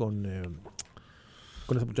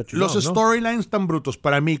ese muchacho. Los storylines tan brutos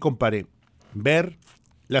para mí, compadre. Ver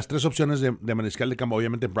las 3 opciones de mariscal de campo.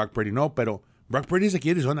 Obviamente Brock Purdy no, pero Brock Purdy es de aquí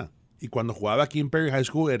de Arizona. Y cuando jugaba aquí en Perry High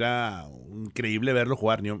School era increíble verlo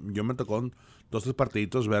jugar. Yo me tocó 2-3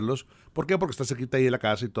 partiditos verlos. ¿Por qué? Porque está cerquita ahí de la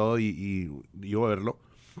casa y todo y yo a verlo.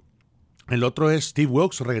 El otro es Steve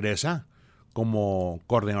Wilkes, regresa como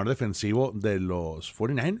coordinador defensivo de los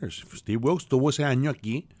 49ers. Steve Wilkes tuvo ese año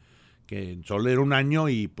aquí, que solo era un año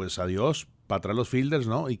y pues adiós, para atrás los fielders,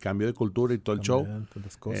 ¿no? Y cambio de cultura y todo el show.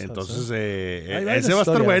 Cosas, entonces, ese va a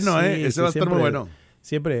estar bueno, ese va a estar muy bueno.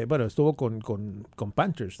 Siempre, bueno, estuvo con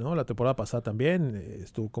Panthers, ¿no? La temporada pasada también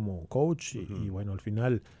estuvo como coach y bueno, al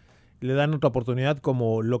final le dan otra oportunidad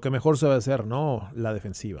como lo que mejor sabe hacer, ¿no? La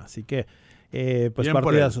defensiva. Así que, pues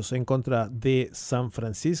partidazos en contra de San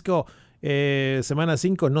Francisco. Semana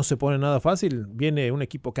 5 no se pone nada fácil. Viene un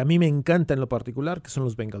equipo que a mí me encanta en lo particular, que son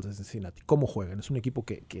los Bengals de Cincinnati. ¿Cómo juegan? Es un equipo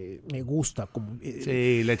que me gusta.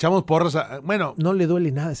 Sí, le echamos porras. Bueno. No le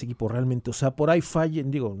duele nada a ese equipo realmente. O sea, por ahí fallen,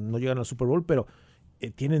 digo, no llegan al Super Bowl, pero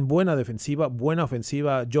tienen buena defensiva, buena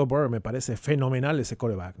ofensiva. Joe Burrow me parece fenomenal ese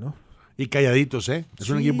quarterback, ¿no? Y calladitos, ¿eh? Es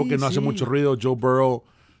un equipo que no hace mucho ruido. Joe Burrow,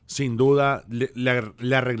 sin duda,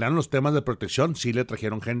 le arreglaron los temas de protección. Sí le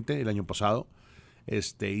trajeron gente el año pasado.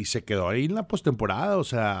 Y se quedó ahí en la postemporada. O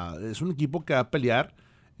sea, es un equipo que va a pelear.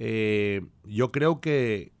 Yo creo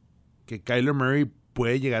que Kyler Murray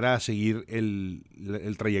puede llegar a seguir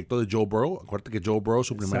el trayecto de Joe Burrow. Acuérdate que Joe Burrow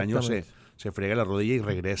su primer año se frega la rodilla y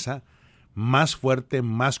regresa más fuerte,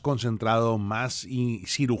 más concentrado, más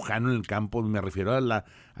cirujano en el campo. Me refiero a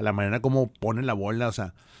la manera como pone la bola. O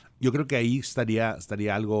sea, yo creo que ahí estaría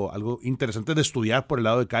algo interesante de estudiar por el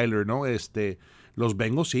lado de Kyler, ¿no? Los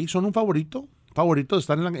Bengals sí son un favorito de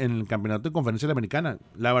estar en el campeonato de conferencia americana.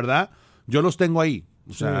 La verdad, yo los tengo ahí.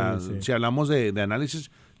 O sea, si hablamos de análisis,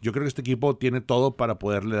 yo creo que este equipo tiene todo para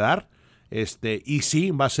poderle dar. Y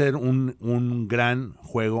sí, va a ser un gran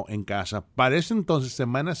juego en casa. Para ese entonces,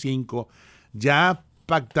 semana 5, ya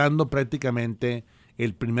pactando prácticamente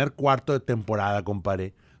el primer cuarto de temporada,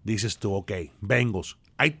 compadre, dices tú, ok, Bengals,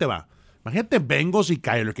 ahí te va. Imagínate Bengals y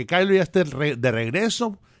Kyler, que Kyler ya esté de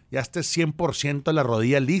regreso, ya esté 100% la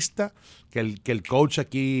rodilla lista, que el coach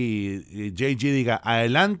aquí, JG, diga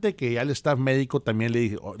adelante, que ya el staff médico también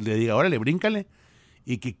le diga, órale, bríncale,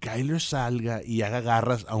 y que Kyler salga y haga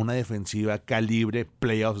garras a una defensiva calibre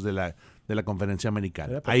playoffs de la conferencia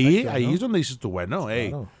americana. Perfecto, ahí ¿no? Es donde dices tú, bueno,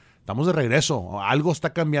 claro. Estamos de regreso, algo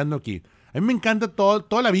está cambiando aquí. A mí me encanta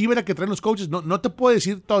toda la vibra que traen los coaches. No te puedo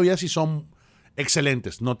decir todavía si son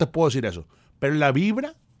excelentes, no te puedo decir eso, pero la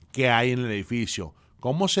vibra que hay en el edificio,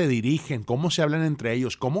 cómo se dirigen, cómo se hablan entre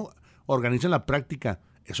ellos, cómo organizan la práctica,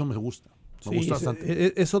 eso me gusta. Me gusta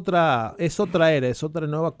bastante. Es otra era, es otra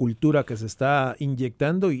nueva cultura que se está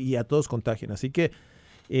inyectando y a todos contagian. Así que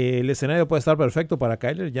el escenario puede estar perfecto para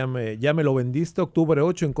Kyler. Ya me lo vendiste, octubre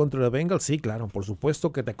 8 en contra de Bengals. Sí, claro, por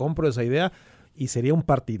supuesto que te compro esa idea y sería un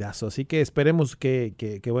partidazo. Así que esperemos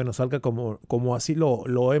que bueno, salga como así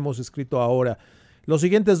lo hemos escrito ahora. Los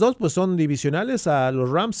siguientes 2 pues son divisionales, a los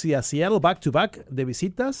Rams y a Seattle, back-to-back de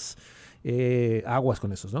visitas. Aguas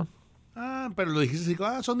con esos, ¿no? Pero lo dijiste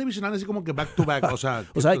así, son divisionales así como que back-to-back. O sea,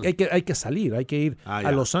 hay que salir, hay que ir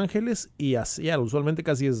a Los Ángeles y a Seattle. Usualmente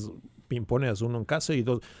casi impones uno en casa y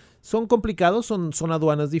 2. Son complicados, son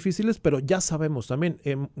aduanas difíciles, pero ya sabemos también,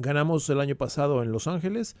 ganamos el año pasado en Los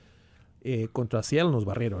Ángeles, contra Seattle nos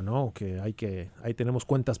barrieron, ¿no? Que ahí tenemos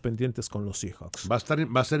cuentas pendientes con los Seahawks. Va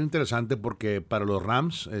a ser interesante porque para los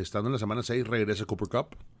Rams, estando en la semana 6, regresa Cooper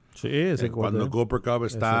Kupp. Sí, cuando Cooper Kupp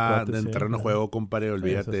está en terreno de juego, compadre,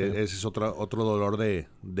 olvídate, ese es otro dolor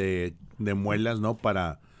de muelas, ¿no?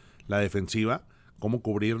 Para la defensiva. ¿Cómo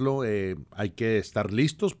cubrirlo? Hay que estar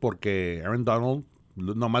listos porque Aaron Donald,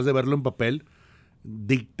 nomás de verlo en papel,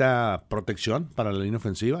 dicta protección para la línea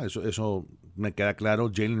ofensiva. Eso me queda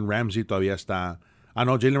claro. Jalen Ramsey todavía está...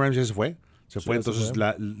 no, Jalen Ramsey ya se fue. Se fue, entonces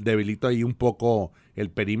debilitó ahí un poco el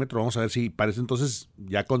perímetro. Vamos a ver si parece entonces,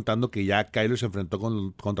 ya contando que ya Kyler se enfrentó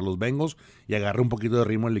contra los Bengals y agarra un poquito de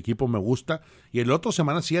ritmo el equipo, me gusta. Y el otro,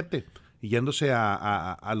 semana 7, yéndose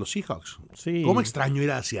a los Seahawks. Sí. ¿Cómo extraño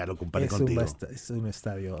ir a Seattle, compadre, contigo? Es un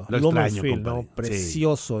estadio. Lo extraño, Field, compadre. ¿no?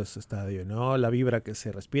 Precioso ese estadio, ¿no? La vibra que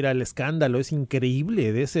se respira, el escándalo es increíble.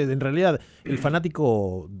 En realidad, el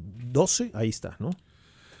fanático 12, ahí está, ¿no?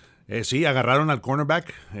 Sí, agarraron al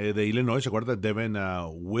cornerback de Illinois, ¿se acuerda? Devin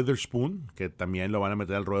Witherspoon, que también lo van a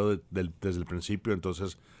meter al ruedo desde el principio.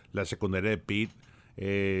 Entonces, la secundaria de Pete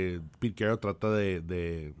Carroll trata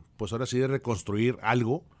pues ahora sí, de reconstruir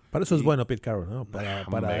algo. Para eso es bueno Pete Carroll, ¿no? Para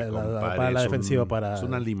la defensiva. Es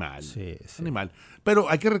un animal. Sí. Animal. Pero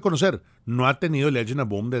hay que reconocer, no ha tenido el Legend of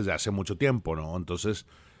Boom desde hace mucho tiempo, ¿no? Entonces,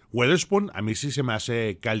 Witherspoon a mí sí se me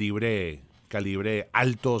hace calibre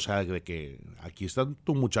alto, o sea, de que aquí está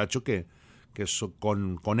tu muchacho que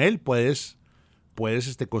con él puedes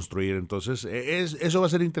construir. Entonces, eso va a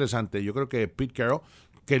ser interesante. Yo creo que Pete Carroll,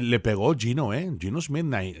 que le pegó Gino Smith,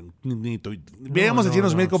 veamos a Gino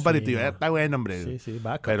Smith, compadre, sí, está bueno, hombre. Sí,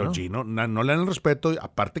 vaca, pero ¿no? Gino, no le dan el respeto,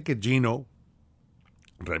 aparte que Gino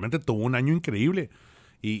realmente tuvo un año increíble.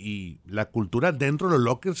 Y la cultura dentro de los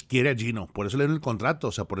lockers quiere a Gino, por eso le dieron el contrato,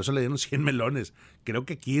 o sea, por eso le dieron 100 melones. Creo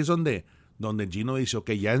que aquí es donde Gino dice,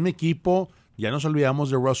 ok, ya es mi equipo, ya nos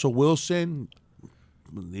olvidamos de Russell Wilson.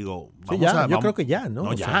 Digo, yo creo que ya, ¿no? No,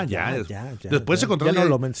 o ya. Después ya, se contrata. Ya no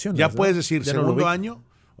lo mencionas, ya ¿no? puedes decir, ya segundo año,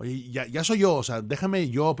 oye, ya soy yo, o sea, déjame,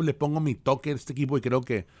 yo le pongo mi toque a este equipo y creo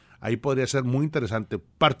que ahí podría ser muy interesante.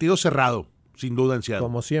 Partido cerrado, sin duda en Seattle.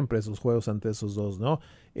 Como siempre, esos juegos ante esos dos, ¿no?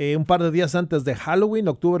 Un par de días antes de Halloween,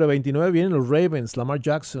 octubre 29, vienen los Ravens, Lamar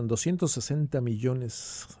Jackson, $260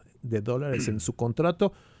 millones en su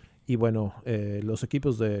contrato. Y bueno, los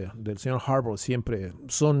equipos del señor Harbaugh siempre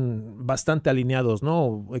son bastante alineados,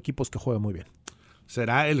 ¿no? Equipos que juegan muy bien.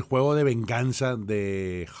 ¿Será el juego de venganza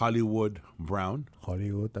de Hollywood Brown?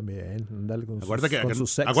 Hollywood también. Acuérdate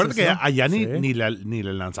sexes, que ¿no? allá Sí. ni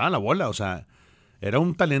le lanzaban la bola, o sea, era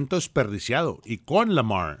un talento desperdiciado. Y con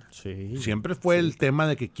Lamar, Sí, siempre fue el tema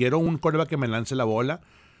de que quiero un quarterback que me lance la bola.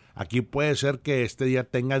 Aquí puede ser que este día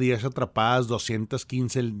tenga 10 atrapadas,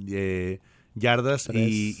 215 yardas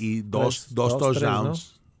y dos touchdowns. ¿No?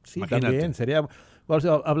 Sí, Imagínate. también sería.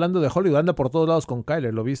 Hablando de Hollywood, anda por todos lados con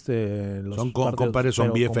Kyler, ¿lo viste? En los Son partidos, compadres,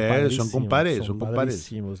 son pero BFS, son compadres.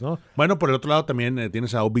 compadrísimos, ¿no? Bueno, por el otro lado también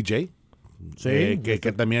tienes a OBJ,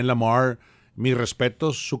 que también Lamar, mis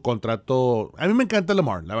respetos, su contrato. A mí me encanta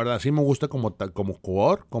Lamar, la verdad, sí me gusta como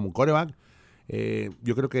jugador, como quarterback.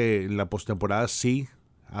 Yo creo que en la postemporada sí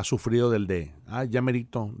ha sufrido ya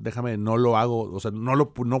merito, déjame, no lo hago, o sea,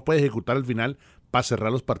 no puede ejecutar al final para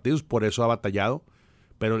cerrar los partidos, por eso ha batallado,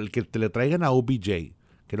 pero el que te le traigan a OBJ,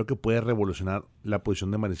 creo que puede revolucionar la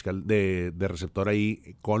posición de mariscal, de receptor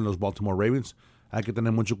ahí con los Baltimore Ravens. Hay que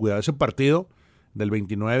tener mucho cuidado. Ese partido del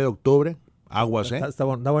 29 de octubre, aguas, Está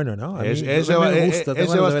bueno, ¿no? A mí ese va a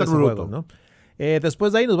estar bruto, ¿no?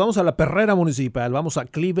 Después de ahí nos vamos a la perrera municipal, vamos a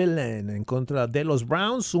Cleveland en contra de los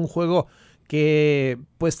Browns, un juego que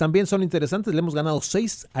pues también son interesantes. Le hemos ganado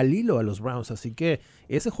 6 al hilo a los Browns, así que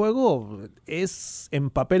ese juego es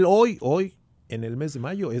en papel hoy en el mes de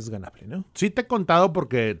mayo es ganable, ¿no? Sí te he contado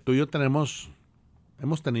porque tú y yo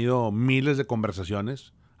hemos tenido miles de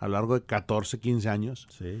conversaciones a lo largo de 14, 15 años.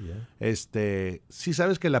 Sí, ya. Sí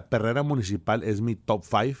sabes que la perrera municipal es mi top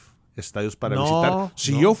 5 estadios para No, visitar.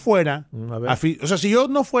 Si no. yo fuera, A ver. o sea, si yo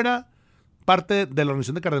no fuera parte de la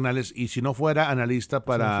organización de Cardenales y si no fuera analista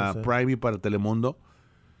para Sí. Prime y para Telemundo,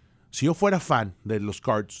 si yo fuera fan de los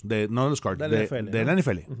Cards, de la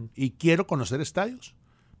NFL, Uh-huh. y quiero conocer estadios,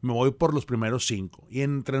 me voy por los primeros 5. Y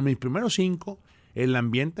entre mis primeros 5, el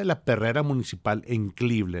ambiente de la perrera municipal en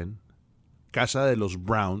Cleveland, casa de los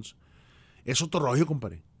Browns, es otro rollo,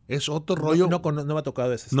 compadre. Es otro rollo. No me ha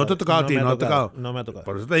tocado ese. No te ha tocado a ti, no te ha tocado. No me ha tocado.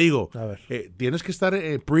 Por eso te digo, A ver. tienes que estar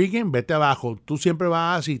pregame, vete abajo. Tú siempre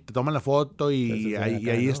vas y te toman la foto y Desde ahí,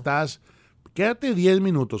 acá, ¿no? estás. Quédate 10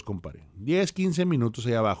 minutos, compadre. 10, 15 minutos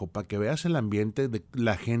ahí abajo para que veas el ambiente de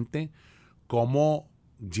la gente, cómo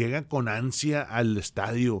llega con ansia al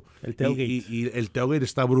estadio. El tailgate. Y el tailgate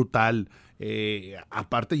está brutal.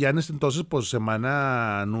 Aparte ya en este entonces, pues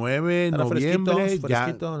semana 9, Estará noviembre,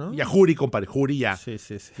 fresquito, ¿no? ya Jury, compadre, Jury ya. Sí.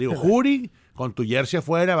 Digo, Jury, con tu jersey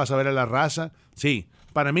afuera, vas a ver a la raza. Sí,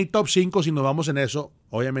 para mí top 5, si nos vamos en eso,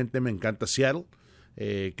 obviamente me encanta Seattle.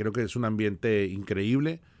 Creo que es un ambiente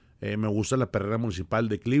increíble. Me gusta la perrera municipal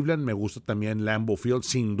de Cleveland. Me gusta también Lambeau Field.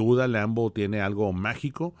 Sin duda, Lambeau tiene algo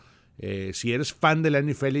mágico. Si eres fan de la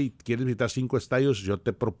NFL y quieres visitar 5 estadios, yo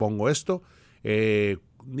te propongo esto.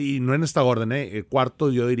 Y no en esta orden,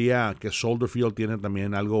 cuarto yo diría que Soldier Field tiene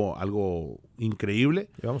también algo increíble.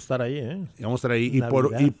 Y vamos a estar ahí, ¿eh? Y vamos a estar ahí.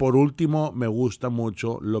 Y por último, me gusta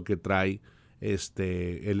mucho lo que trae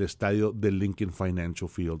el estadio del Lincoln Financial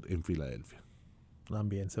Field en Filadelfia.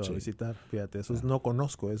 También se va a visitar, fíjate, esos no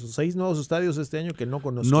conozco, esos 6 nuevos estadios este año que no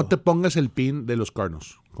conozco. No te pongas el pin de los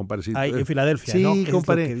Cardinals, compadre. Ahí en Filadelfia, sí, ¿no?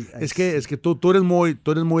 Compadre, es que tú eres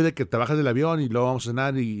muy de que te bajas del avión y luego vamos a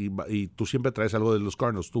cenar y tú siempre traes algo de los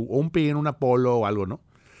Cardinals, tú, o un pin, una polo o algo, ¿no?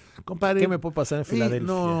 Compadre, ¿qué me puede pasar en Filadelfia?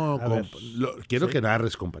 No, quiero que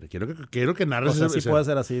narres, compadre, quiero que narres. O sea, sí puede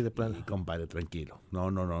ser así de plano. Compadre, tranquilo,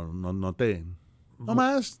 no te... No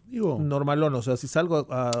más, digo. Normalón, o sea, si salgo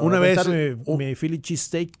a una vez mi Philly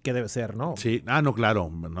cheesesteak, que debe ser, ¿no? Sí, no, claro,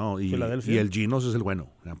 no, y el Geno's es el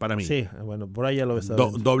bueno, para mí. Sí, bueno, por ahí ya lo ves.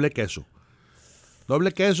 Doble queso,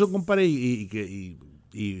 compadre, y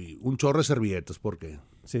un chorro de servilletas, porque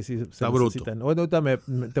sí, está bruto. Bueno, ahorita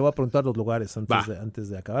te voy a preguntar los lugares antes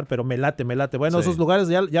de acabar, pero me late. Bueno, esos lugares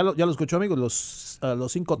ya lo escuchó, amigos,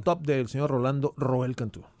 los 5 top del señor Rolando Roel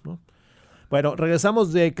Cantú, ¿no? Bueno,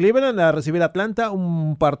 regresamos de Cleveland a recibir a Atlanta,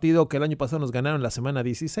 un partido que el año pasado nos ganaron la semana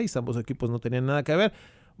 16, ambos equipos no tenían nada que ver.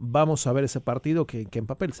 Vamos a ver ese partido que en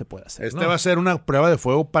papel se puede hacer. Va a ser una prueba de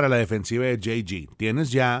fuego para la defensiva de JG.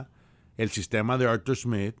 Tienes ya el sistema de Arthur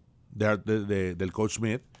Smith, del coach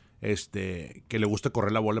Smith, que le gusta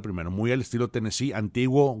correr la bola primero. Muy al estilo Tennessee,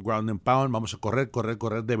 antiguo, ground and pound. Vamos a correr,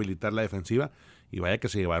 debilitar la defensiva. Y vaya que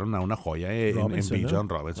se llevaron a una joya en Bijan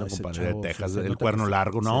Robinson, compadre, de Texas, el cuerno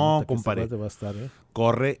largo. No, compadre.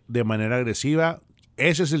 Corre de manera agresiva.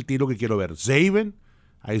 Ese es el tiro que quiero ver. Zaven,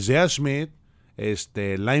 Isaiah Smith,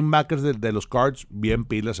 linebackers de los Cards, bien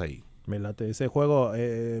pilas ahí. Me late. Ese juego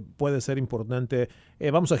puede ser importante.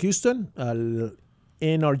 Vamos a Houston, al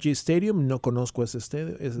NRG Stadium. No conozco ese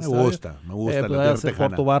estadio. Me gusta. Puede ser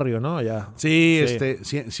por tu barrio, ¿no? Allá. Sí,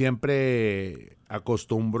 siempre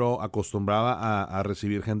acostumbraba a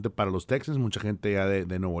recibir gente para los Texans, mucha gente ya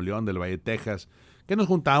de Nuevo León, del Valle de Texas, que nos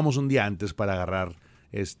juntábamos un día antes para agarrar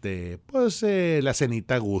la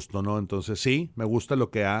cenita a gusto, ¿no? Entonces sí, me gusta lo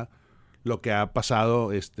que ha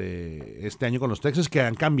pasado este año con los Texans, que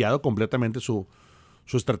han cambiado completamente su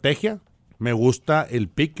estrategia. Me gusta el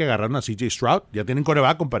pick que agarraron a CJ Stroud. Ya tienen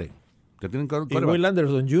quarterback, compadre. Y Will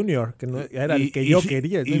Anderson Jr., que no, era el que yo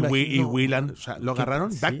quería. Y Will Anderson, o sea, lo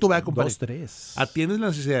agarraron back to back, compadre. 2-3. Atiendes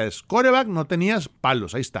las necesidades. Quarterback no tenías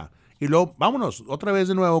palos, ahí está. Y luego, vámonos, otra vez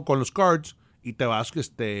de nuevo con los Cards y te vas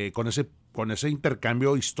con ese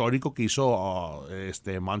intercambio histórico que hizo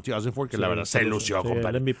Monty Ossenford, que la verdad se lució,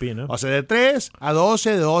 compadre. El MVP, ¿no? O sea, de 3 a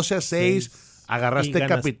 12, de 12 a 6... Agarraste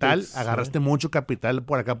capital, agarraste mucho capital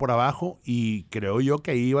por acá por abajo y creo yo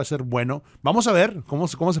que ahí iba a ser bueno. Vamos a ver cómo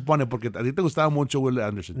se pone, porque a ti te gustaba mucho Will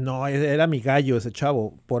Anderson. No, era mi gallo ese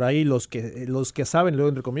chavo. Por ahí los que saben, luego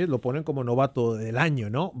entre comillas, lo ponen como novato del año,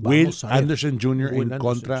 ¿no? Will Anderson Jr.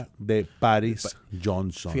 contra de Paris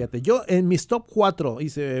Johnson. Fíjate, yo en mis top 4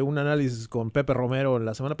 hice un análisis con Pepe Romero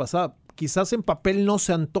la semana pasada. Quizás en papel no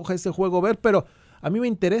se antoja ese juego ver, pero a mí me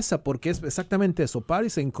interesa porque es exactamente eso.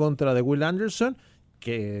 Paris en contra de Will Anderson,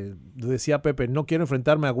 que decía Pepe, no quiero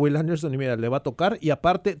enfrentarme a Will Anderson y mira, le va a tocar. Y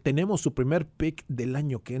aparte tenemos su primer pick del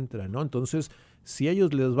año que entra, ¿no? Entonces, si a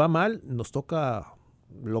ellos les va mal, nos toca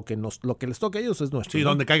lo que les toca a ellos es nuestro. Sí, ¿no?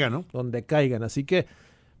 donde caigan, ¿no? Donde caigan. Así que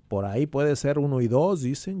por ahí puede ser 1 y 2,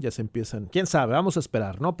 dicen, ya se empiezan. ¿Quién sabe? Vamos a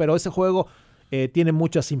esperar, ¿no? Pero ese juego tiene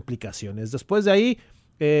muchas implicaciones. Después de ahí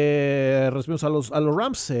recibimos a los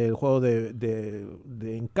Rams, el juego de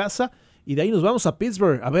en casa, y de ahí nos vamos a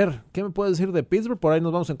Pittsburgh. A ver, ¿qué me puedes decir de Pittsburgh? Por ahí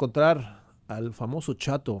nos vamos a encontrar al famoso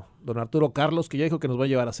chato, don Arturo Carlos, que ya dijo que nos va a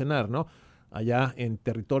llevar a cenar, ¿no? Allá en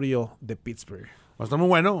territorio de Pittsburgh. Está muy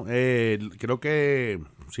bueno. Creo que,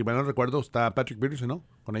 si mal no recuerdo, está Patrick Peterson, ¿no?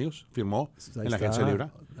 Con ellos. Firmó en la agencia libre.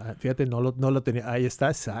 Fíjate, no lo tenía. Ahí está,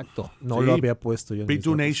 exacto. No lo había puesto yo.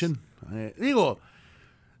 P2 Nation.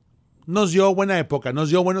 Nos dio buena época, nos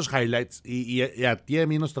dio buenos highlights y a ti y a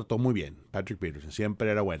mí nos trató muy bien. Patrick Peterson siempre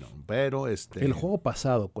era bueno, pero El juego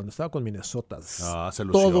pasado, cuando estaba con Minnesota, se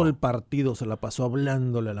lució. todo el partido se la pasó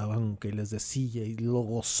hablándole a la banca y les decía y lo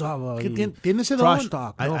gozaba. Tiene ese don.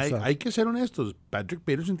 Talk, ¿no? Hay que ser honestos. Patrick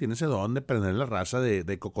Peterson tiene ese don de prender la raza,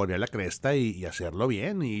 de cocorear la cresta y hacerlo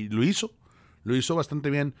bien, y lo hizo. Lo hizo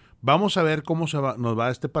bastante bien. Vamos a ver cómo nos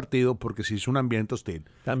va este partido, porque si es un ambiente hostil.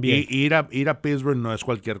 También. Y ir a Pittsburgh no es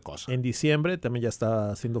cualquier cosa. En diciembre también ya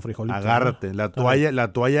está haciendo frijolito. Agárrate. ¿No?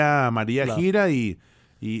 La toalla amarilla gira y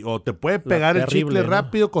o te puede pegar el terrible, chicle ¿no?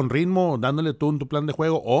 rápido con ritmo, dándole tú en tu plan de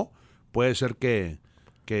juego, o puede ser que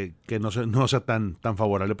no sea tan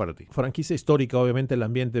favorable para ti. Franquicia histórica, obviamente el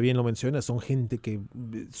ambiente, bien lo mencionas, son gente que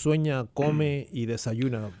sueña, come y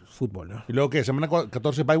desayuna fútbol, ¿no? ¿Y luego qué? ¿Semana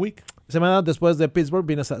 14 bye week? Semana después de Pittsburgh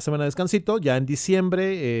viene esa semana de descansito, ya en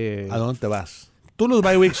diciembre. ¿A dónde te vas? Tú los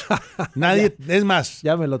bye weeks, nadie, es más.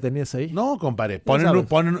 Ya me lo tenías ahí. No, compadre,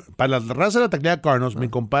 ponen para la raza de la Tacleada Cardinals, mi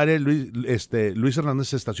compadre Luis Hernández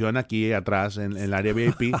se estaciona aquí atrás en el área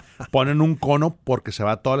VIP, ponen un cono porque se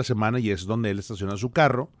va toda la semana y es donde él estaciona su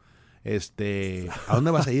carro. ¿A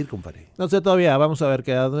dónde vas a ir, compadre? No sé todavía, vamos a ver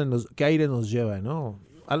qué aire nos lleva, ¿no?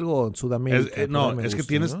 Algo en Sudamérica.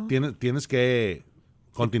 Tienes que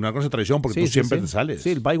continuar con esa tradición porque tú siempre te sales.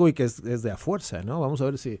 Sí, el bye week es de a fuerza, ¿no? Vamos a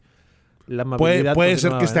ver si la amabilidad puede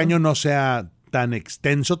ser que este año no sea tan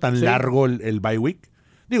extenso, tan largo el bye week.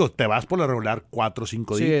 Digo, te vas por la regular 4 o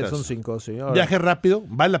 5 días. Sí, son 5, sí. Ahora, viaje rápido,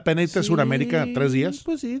 vale la pena irte a Sudamérica 3 días.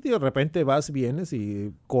 Pues sí, de repente vienes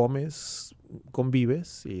y comes,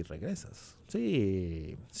 convives y regresas.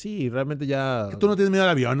 Sí, realmente ya... Que tú no tienes miedo al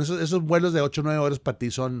avión, esos vuelos de 8 o 9 horas para ti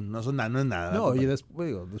no es nada. No, y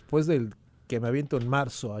después del que me aviento en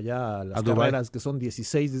marzo allá las carreras que son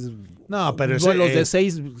 16 pero vuelos de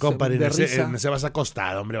 6 compadre, de risa. en ese vas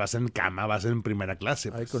acostado, hombre, vas en cama, vas en primera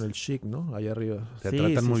clase. Ahí con el chic, ¿no? Allá arriba. Te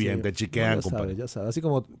tratan muy bien, te chiquean, no, compadre. Ya sabes, así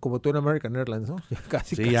como tú en American Airlines, ¿no?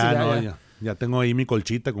 Casi, ya tengo ahí mi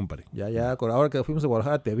colchita, compadre. Ya, ahora que fuimos a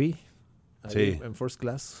Guadalajara te vi ahí en first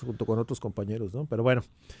class junto con otros compañeros, ¿no? Pero bueno.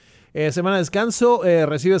 Semana de descanso,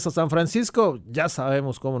 recibes a San Francisco, ya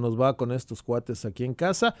sabemos cómo nos va con estos cuates aquí en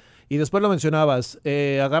casa, y después lo mencionabas,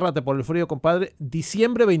 agárrate por el frío, compadre,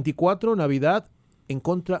 diciembre 24, Navidad, en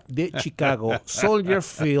contra de Chicago, Soldier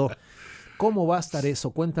Field. ¿Cómo va a estar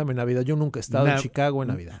eso? Cuéntame, Navidad, yo nunca he estado en Chicago en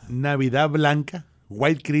Navidad. Navidad blanca,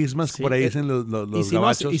 White Christmas, por ahí dicen los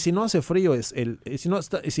gabachos. Y si no hace frío,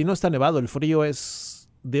 si no está nevado, el frío es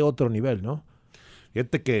de otro nivel, ¿no?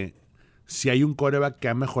 Fíjate que si hay un quarterback que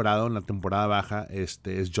ha mejorado en la temporada baja, es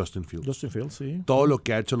Justin Fields. Justin Fields, sí. Todo lo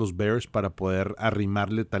que ha hecho los Bears para poder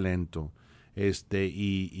arrimarle talento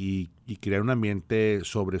y crear un ambiente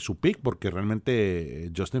sobre su pick, porque realmente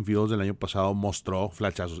Justin Fields del año pasado mostró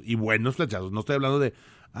flachazos, y buenos flachazos. No estoy hablando de,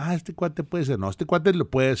 este cuate puede ser. No, este cuate lo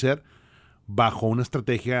puede ser bajo una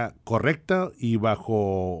estrategia correcta y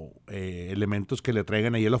bajo elementos que le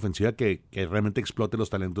traigan ahí a la ofensiva que realmente explote los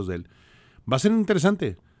talentos de él. Va a ser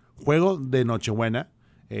interesante. Juego de Nochebuena,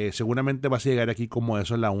 seguramente vas a llegar aquí como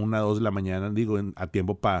eso a la 1, 2 de la mañana, a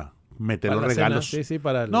tiempo para meter los regalos. Cena. Sí,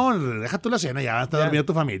 para No, deja tú la cena, ya va a estar dormida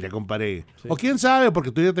tu familia, compadre. Sí. O quién sabe,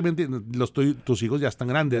 porque tú ya también tus hijos ya están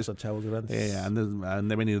grandes. Son chavos grandes. Han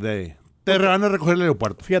de venir te van a recoger el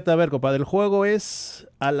aeropuerto. Fíjate, a ver, compadre, el juego es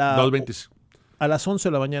a las 11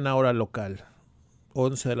 de la mañana, hora local.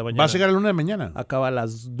 11 de la mañana. ¿Va a llegar a la 1 de la mañana? Acaba a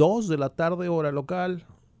las 2 de la tarde, hora local.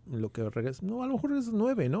 Lo que regresa. No, a lo mejor es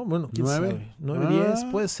 9, ¿no? Bueno, quién sabe. 9, 10,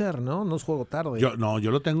 puede ser, ¿no? No es juego tarde. Yo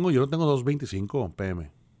lo tengo 2:25 PM.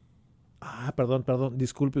 Perdón.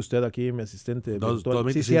 Disculpe usted aquí, mi asistente.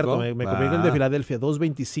 2:25. Sí, cierto, me comuniqué el de Filadelfia,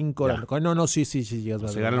 2:25. No, sí,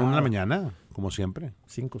 llegas. Se gana a la 1 de la mañana, como siempre.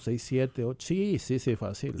 5, 6, 7, 8. Sí,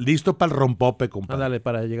 fácil. Listo para el rompope, compadre. Ándale,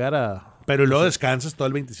 para llegar a... Pero luego descansas todo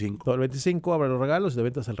el 25. Todo el 25, abre los regalos y te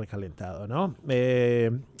ventas el recalentado, ¿no?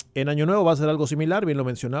 En Año Nuevo va a ser algo similar, bien lo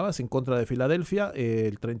mencionabas, en contra de Filadelfia.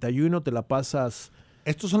 El 31 te la pasas...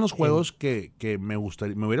 Estos son los juegos que me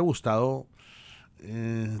hubiera gustado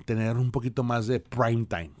tener un poquito más de prime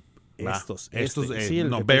time.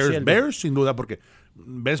 Bears sin duda, porque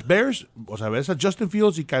ves Bears, o sea, ves a Justin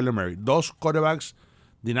Fields y Kyler Murray, 2 quarterbacks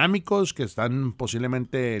dinámicos que están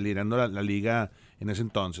posiblemente liderando la liga en ese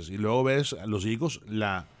entonces. Y luego ves a los Eagles,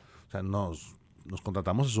 nos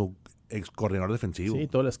contratamos a su ex coordinador defensivo. Sí,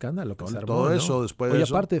 todo el escándalo que se armó, todo eso, ¿no? después de eso.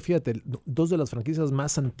 Oye, aparte, fíjate, 2 de las franquicias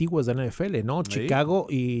más antiguas de la NFL, ¿no? Sí. Chicago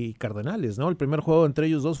y Cardenales, ¿no? El primer juego entre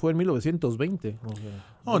ellos dos fue en 1920.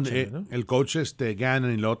 ¿no? El coach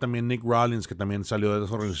Gannon y luego también Nick Rollins, que también salió de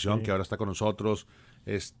esa organización, que ahora está con nosotros,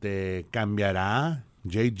 cambiará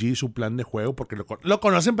JG su plan de juego, porque lo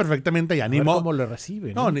conocen perfectamente ya. Ni modo. ¿Cómo lo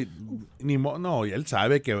reciben? No, y él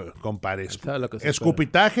sabe que, compadre, es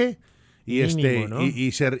escupitaje y mínimo, ¿no?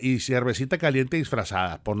 y cervecita caliente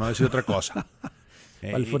disfrazada, por no decir otra cosa.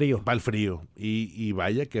 Para el frío. Para el frío. Y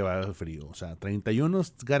vaya que va el frío. O sea, 31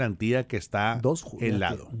 es garantía que está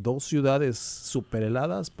helado. 2 ciudades super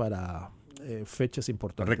heladas para fechas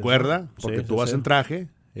importantes. Recuerda, porque tú vas en traje,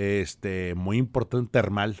 muy importante,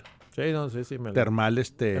 termal. Sí. Termal,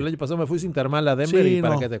 El año pasado me fui sin termal a Denver y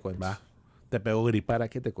 ¿para qué te cuento? Te pegó gripe. ¿Para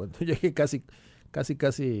qué te cuento? Llegué casi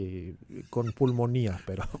con pulmonía,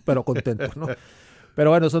 pero contento, ¿no? Pero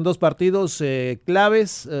bueno, son 2 partidos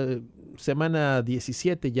claves. Semana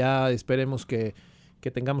 17 ya esperemos que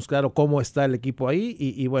que tengamos claro cómo está el equipo ahí.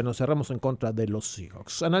 Y bueno, cerramos en contra de los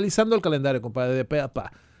Seahawks. Analizando el calendario, compadre, de pe a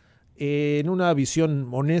pa. En una visión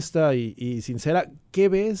honesta y sincera, ¿qué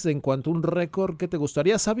ves en cuanto a un récord que te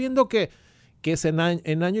gustaría? Sabiendo que es en año,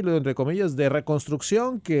 y lo entre comillas, de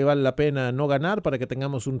reconstrucción, que vale la pena no ganar para que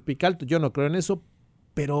tengamos un pick alto. Yo no creo en eso,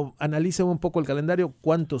 pero analicen un poco el calendario,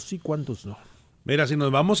 cuántos sí, cuántos no. Mira, si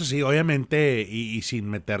nos vamos así, obviamente, y sin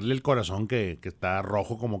meterle el corazón que está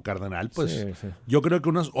rojo como cardenal, pues Sí. yo creo que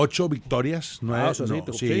unas 8 victorias, 9,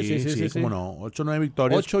 sí, como no, 8 o 9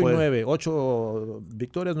 victorias. 8 y 9, 8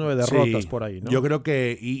 victorias, 9 derrotas por ahí, ¿no? Yo creo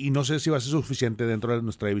que, y no sé si va a ser suficiente dentro de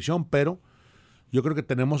nuestra división, pero yo creo que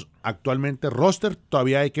tenemos actualmente roster,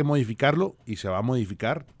 todavía hay que modificarlo y se va a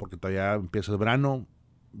modificar porque todavía empieza el verano,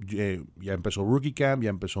 ya empezó Rookie Camp, ya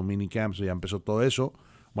empezó Mini Camp, ya empezó todo eso.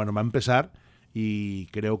 Bueno, va a empezar y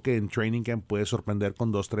creo que en Training Camp puede sorprender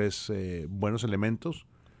con 2, 3 buenos elementos.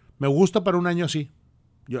 Me gusta para un año así.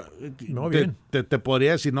 Yo, bien. Te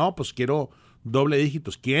podría decir, no, pues quiero doble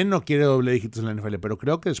dígitos. ¿Quién no quiere doble dígitos en la NFL? Pero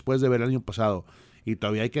creo que después de ver el año pasado y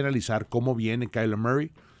todavía hay que analizar cómo viene Kyler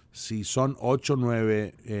Murray, si son 8 o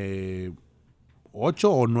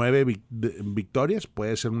 9 victorias,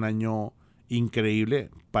 puede ser un año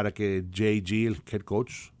increíble para que JG, el head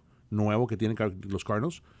coach nuevo que tienen los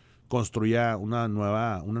Cardinals, construya una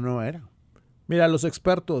nueva era. Mira, los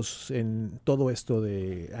expertos en todo esto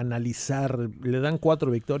de analizar, le dan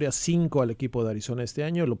 4 victorias, 5 al equipo de Arizona este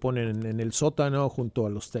año, lo ponen en el sótano junto a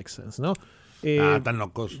los Texans, ¿no? Tan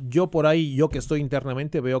locos. Yo por ahí, yo que estoy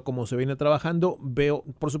internamente, veo cómo se viene trabajando, veo,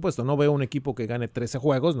 por supuesto, no veo un equipo que gane 13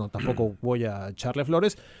 juegos, no, tampoco voy a echarle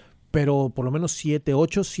flores, pero por lo menos 7,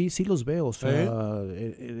 8 sí los veo. O sea,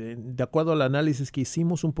 de acuerdo al análisis que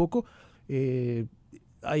hicimos un poco,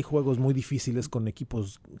 hay juegos muy difíciles con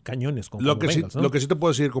equipos cañones. Con lo que Bengals, sí, ¿no? lo que sí te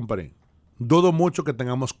puedo decir, compadre, dudo mucho que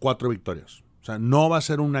tengamos 4 victorias. O sea, no va a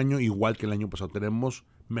ser un año igual que el año pasado. Tenemos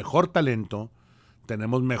mejor talento,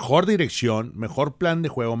 tenemos mejor dirección, mejor plan de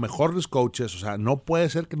juego, mejores coaches. O sea, no puede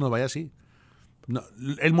ser que nos vaya así. No,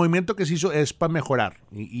 el movimiento que se hizo es para mejorar.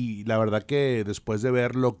 Y la verdad que después de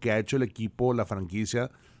ver lo que ha hecho el equipo, la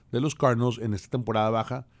franquicia de los Cardinals en esta temporada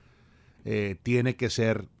baja, tiene que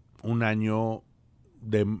ser un año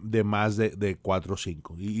de más de 4 o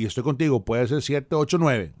 5. Y estoy contigo, puede ser 7, 8,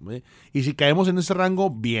 9. Y si caemos en ese rango,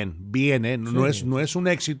 bien. No es un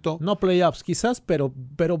éxito. No playoffs quizás, pero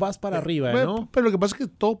vas para arriba, ¿no? Pero lo que pasa es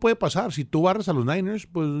que todo puede pasar. Si tú barres a los Niners,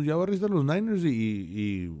 pues ya barriste a los Niners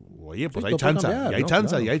oye, pues Sí, hay chance. cambiar, Y hay ¿no? chance,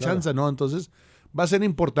 Claro, y hay chance, ¿no? Entonces va a ser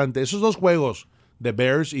importante. Esos 2 juegos de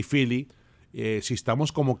Bears y Philly, si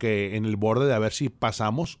estamos como que en el borde de a ver si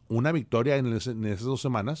pasamos una victoria en esas 2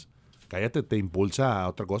 semanas, cállate, te impulsa a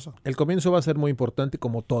otra cosa. El comienzo va a ser muy importante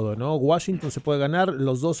como todo, ¿no? Washington se puede ganar,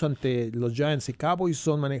 los 2 ante los Giants y Cowboys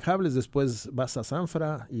son manejables, después vas a San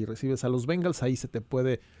Fran y recibes a los Bengals, ahí se te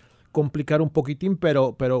puede complicar un poquitín,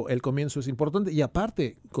 pero el comienzo es importante. Y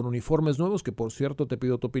aparte, con uniformes nuevos, que por cierto te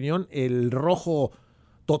pido tu opinión, el rojo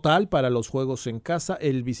total para los juegos en casa,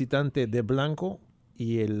 el visitante de blanco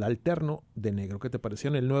y el alterno de negro. ¿Qué te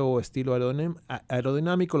parecieron el nuevo estilo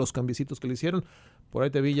aerodinámico, los cambiecitos que le hicieron? Por ahí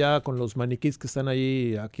te vi ya con los maniquís que están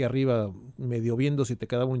ahí aquí arriba, medio viendo si te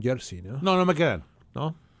quedaba un jersey, ¿no? No me quedan.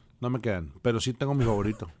 ¿No? No me quedan. Pero sí tengo mi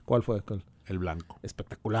favorito. ¿Cuál fue? El blanco.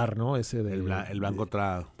 Espectacular, ¿no? Ese de El blanco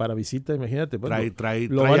trae para visita, imagínate. Bueno, trae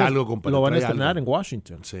algo, compadre. Lo van a estrenar en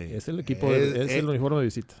Washington. Sí. Es el equipo, es el uniforme de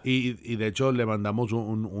visita. Y de hecho le mandamos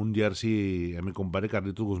un jersey a mi compadre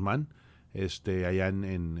Carlitos Guzmán, allá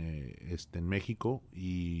en México,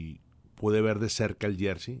 y pude ver de cerca el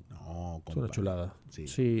jersey. No, es una chulada.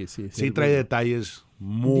 Sí, Sí, trae detalles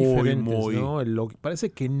muy, diferentes, ¿no?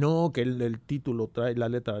 Parece que el título trae la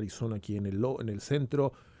letra Arizona aquí en el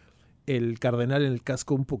centro. El cardenal en el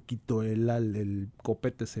casco un poquito, el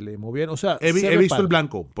copete se le movieron. O sea, he visto el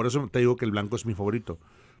blanco, por eso te digo que el blanco es mi favorito.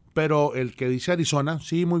 Pero el que dice Arizona,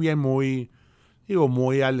 sí, muy bien, muy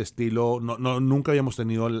al estilo. Nunca habíamos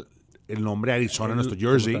tenido el nombre Arizona en nuestro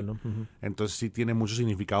jersey. Tal, ¿no? Uh-huh. Entonces sí tiene mucho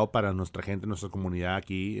significado para nuestra gente, nuestra comunidad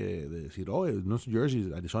aquí, de decir, nuestro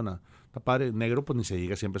jersey, Arizona. Está padre, negro, pues ni se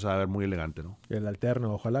diga, siempre se va a ver muy elegante, ¿no? El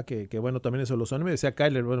alterno, ojalá que bueno, también eso lo son. Me decía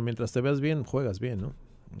Kyler, bueno, mientras te veas bien, juegas bien, ¿no?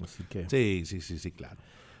 Así que... Sí, claro.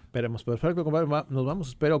 Esperemos, perfecto, compadre, nos vamos.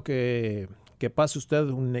 Espero que pase usted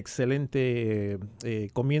un excelente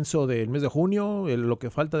comienzo del mes de junio, lo que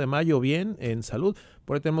falta de mayo, bien, en salud.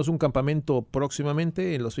 Por ahí tenemos un campamento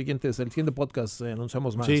próximamente. En el siguiente podcast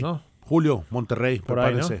anunciamos más, sí, ¿no? Julio, Monterrey, por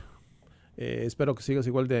ahí, ¿no? prepárense. Espero que sigas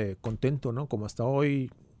igual de contento, ¿no? Como hasta hoy.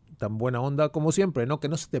 tan buena onda como siempre, ¿no? Que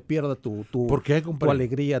no se te pierda tu ¿Por qué, tu compadre?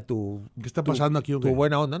 alegría, ¿Qué está pasando aquí? tu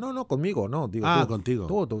buena onda. No, conmigo, no. Digo, Contigo.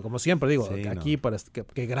 Tú, como siempre, digo, Sí, aquí para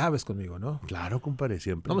que grabes conmigo, ¿no? Claro, compadre,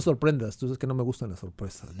 siempre. No me sorprendas, tú sabes que no me gustan las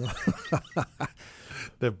sorpresas, ¿no?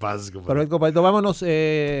 Te pasas, compadre. Perfecto, compadrito, vámonos.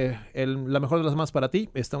 La mejor de las más para ti.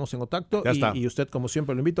 Estamos en contacto. Ya está. Y usted, como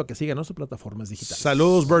siempre, lo invito a que siga nuestras plataformas digitales.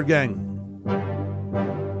 Saludos, Bird Gang.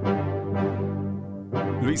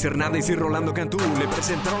 Luis Hernández y Rolando Cantú le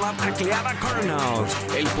presentaron la Tacleada Cardinals,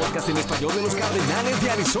 el podcast en español de los Cardenales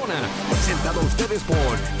de Arizona, presentado a ustedes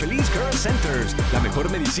por Feliz Care Centers, la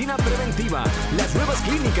mejor medicina preventiva, las nuevas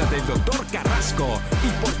clínicas del Dr. Carrasco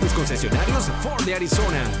y por tus concesionarios Ford de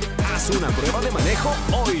Arizona. Haz una prueba de manejo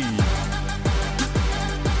hoy.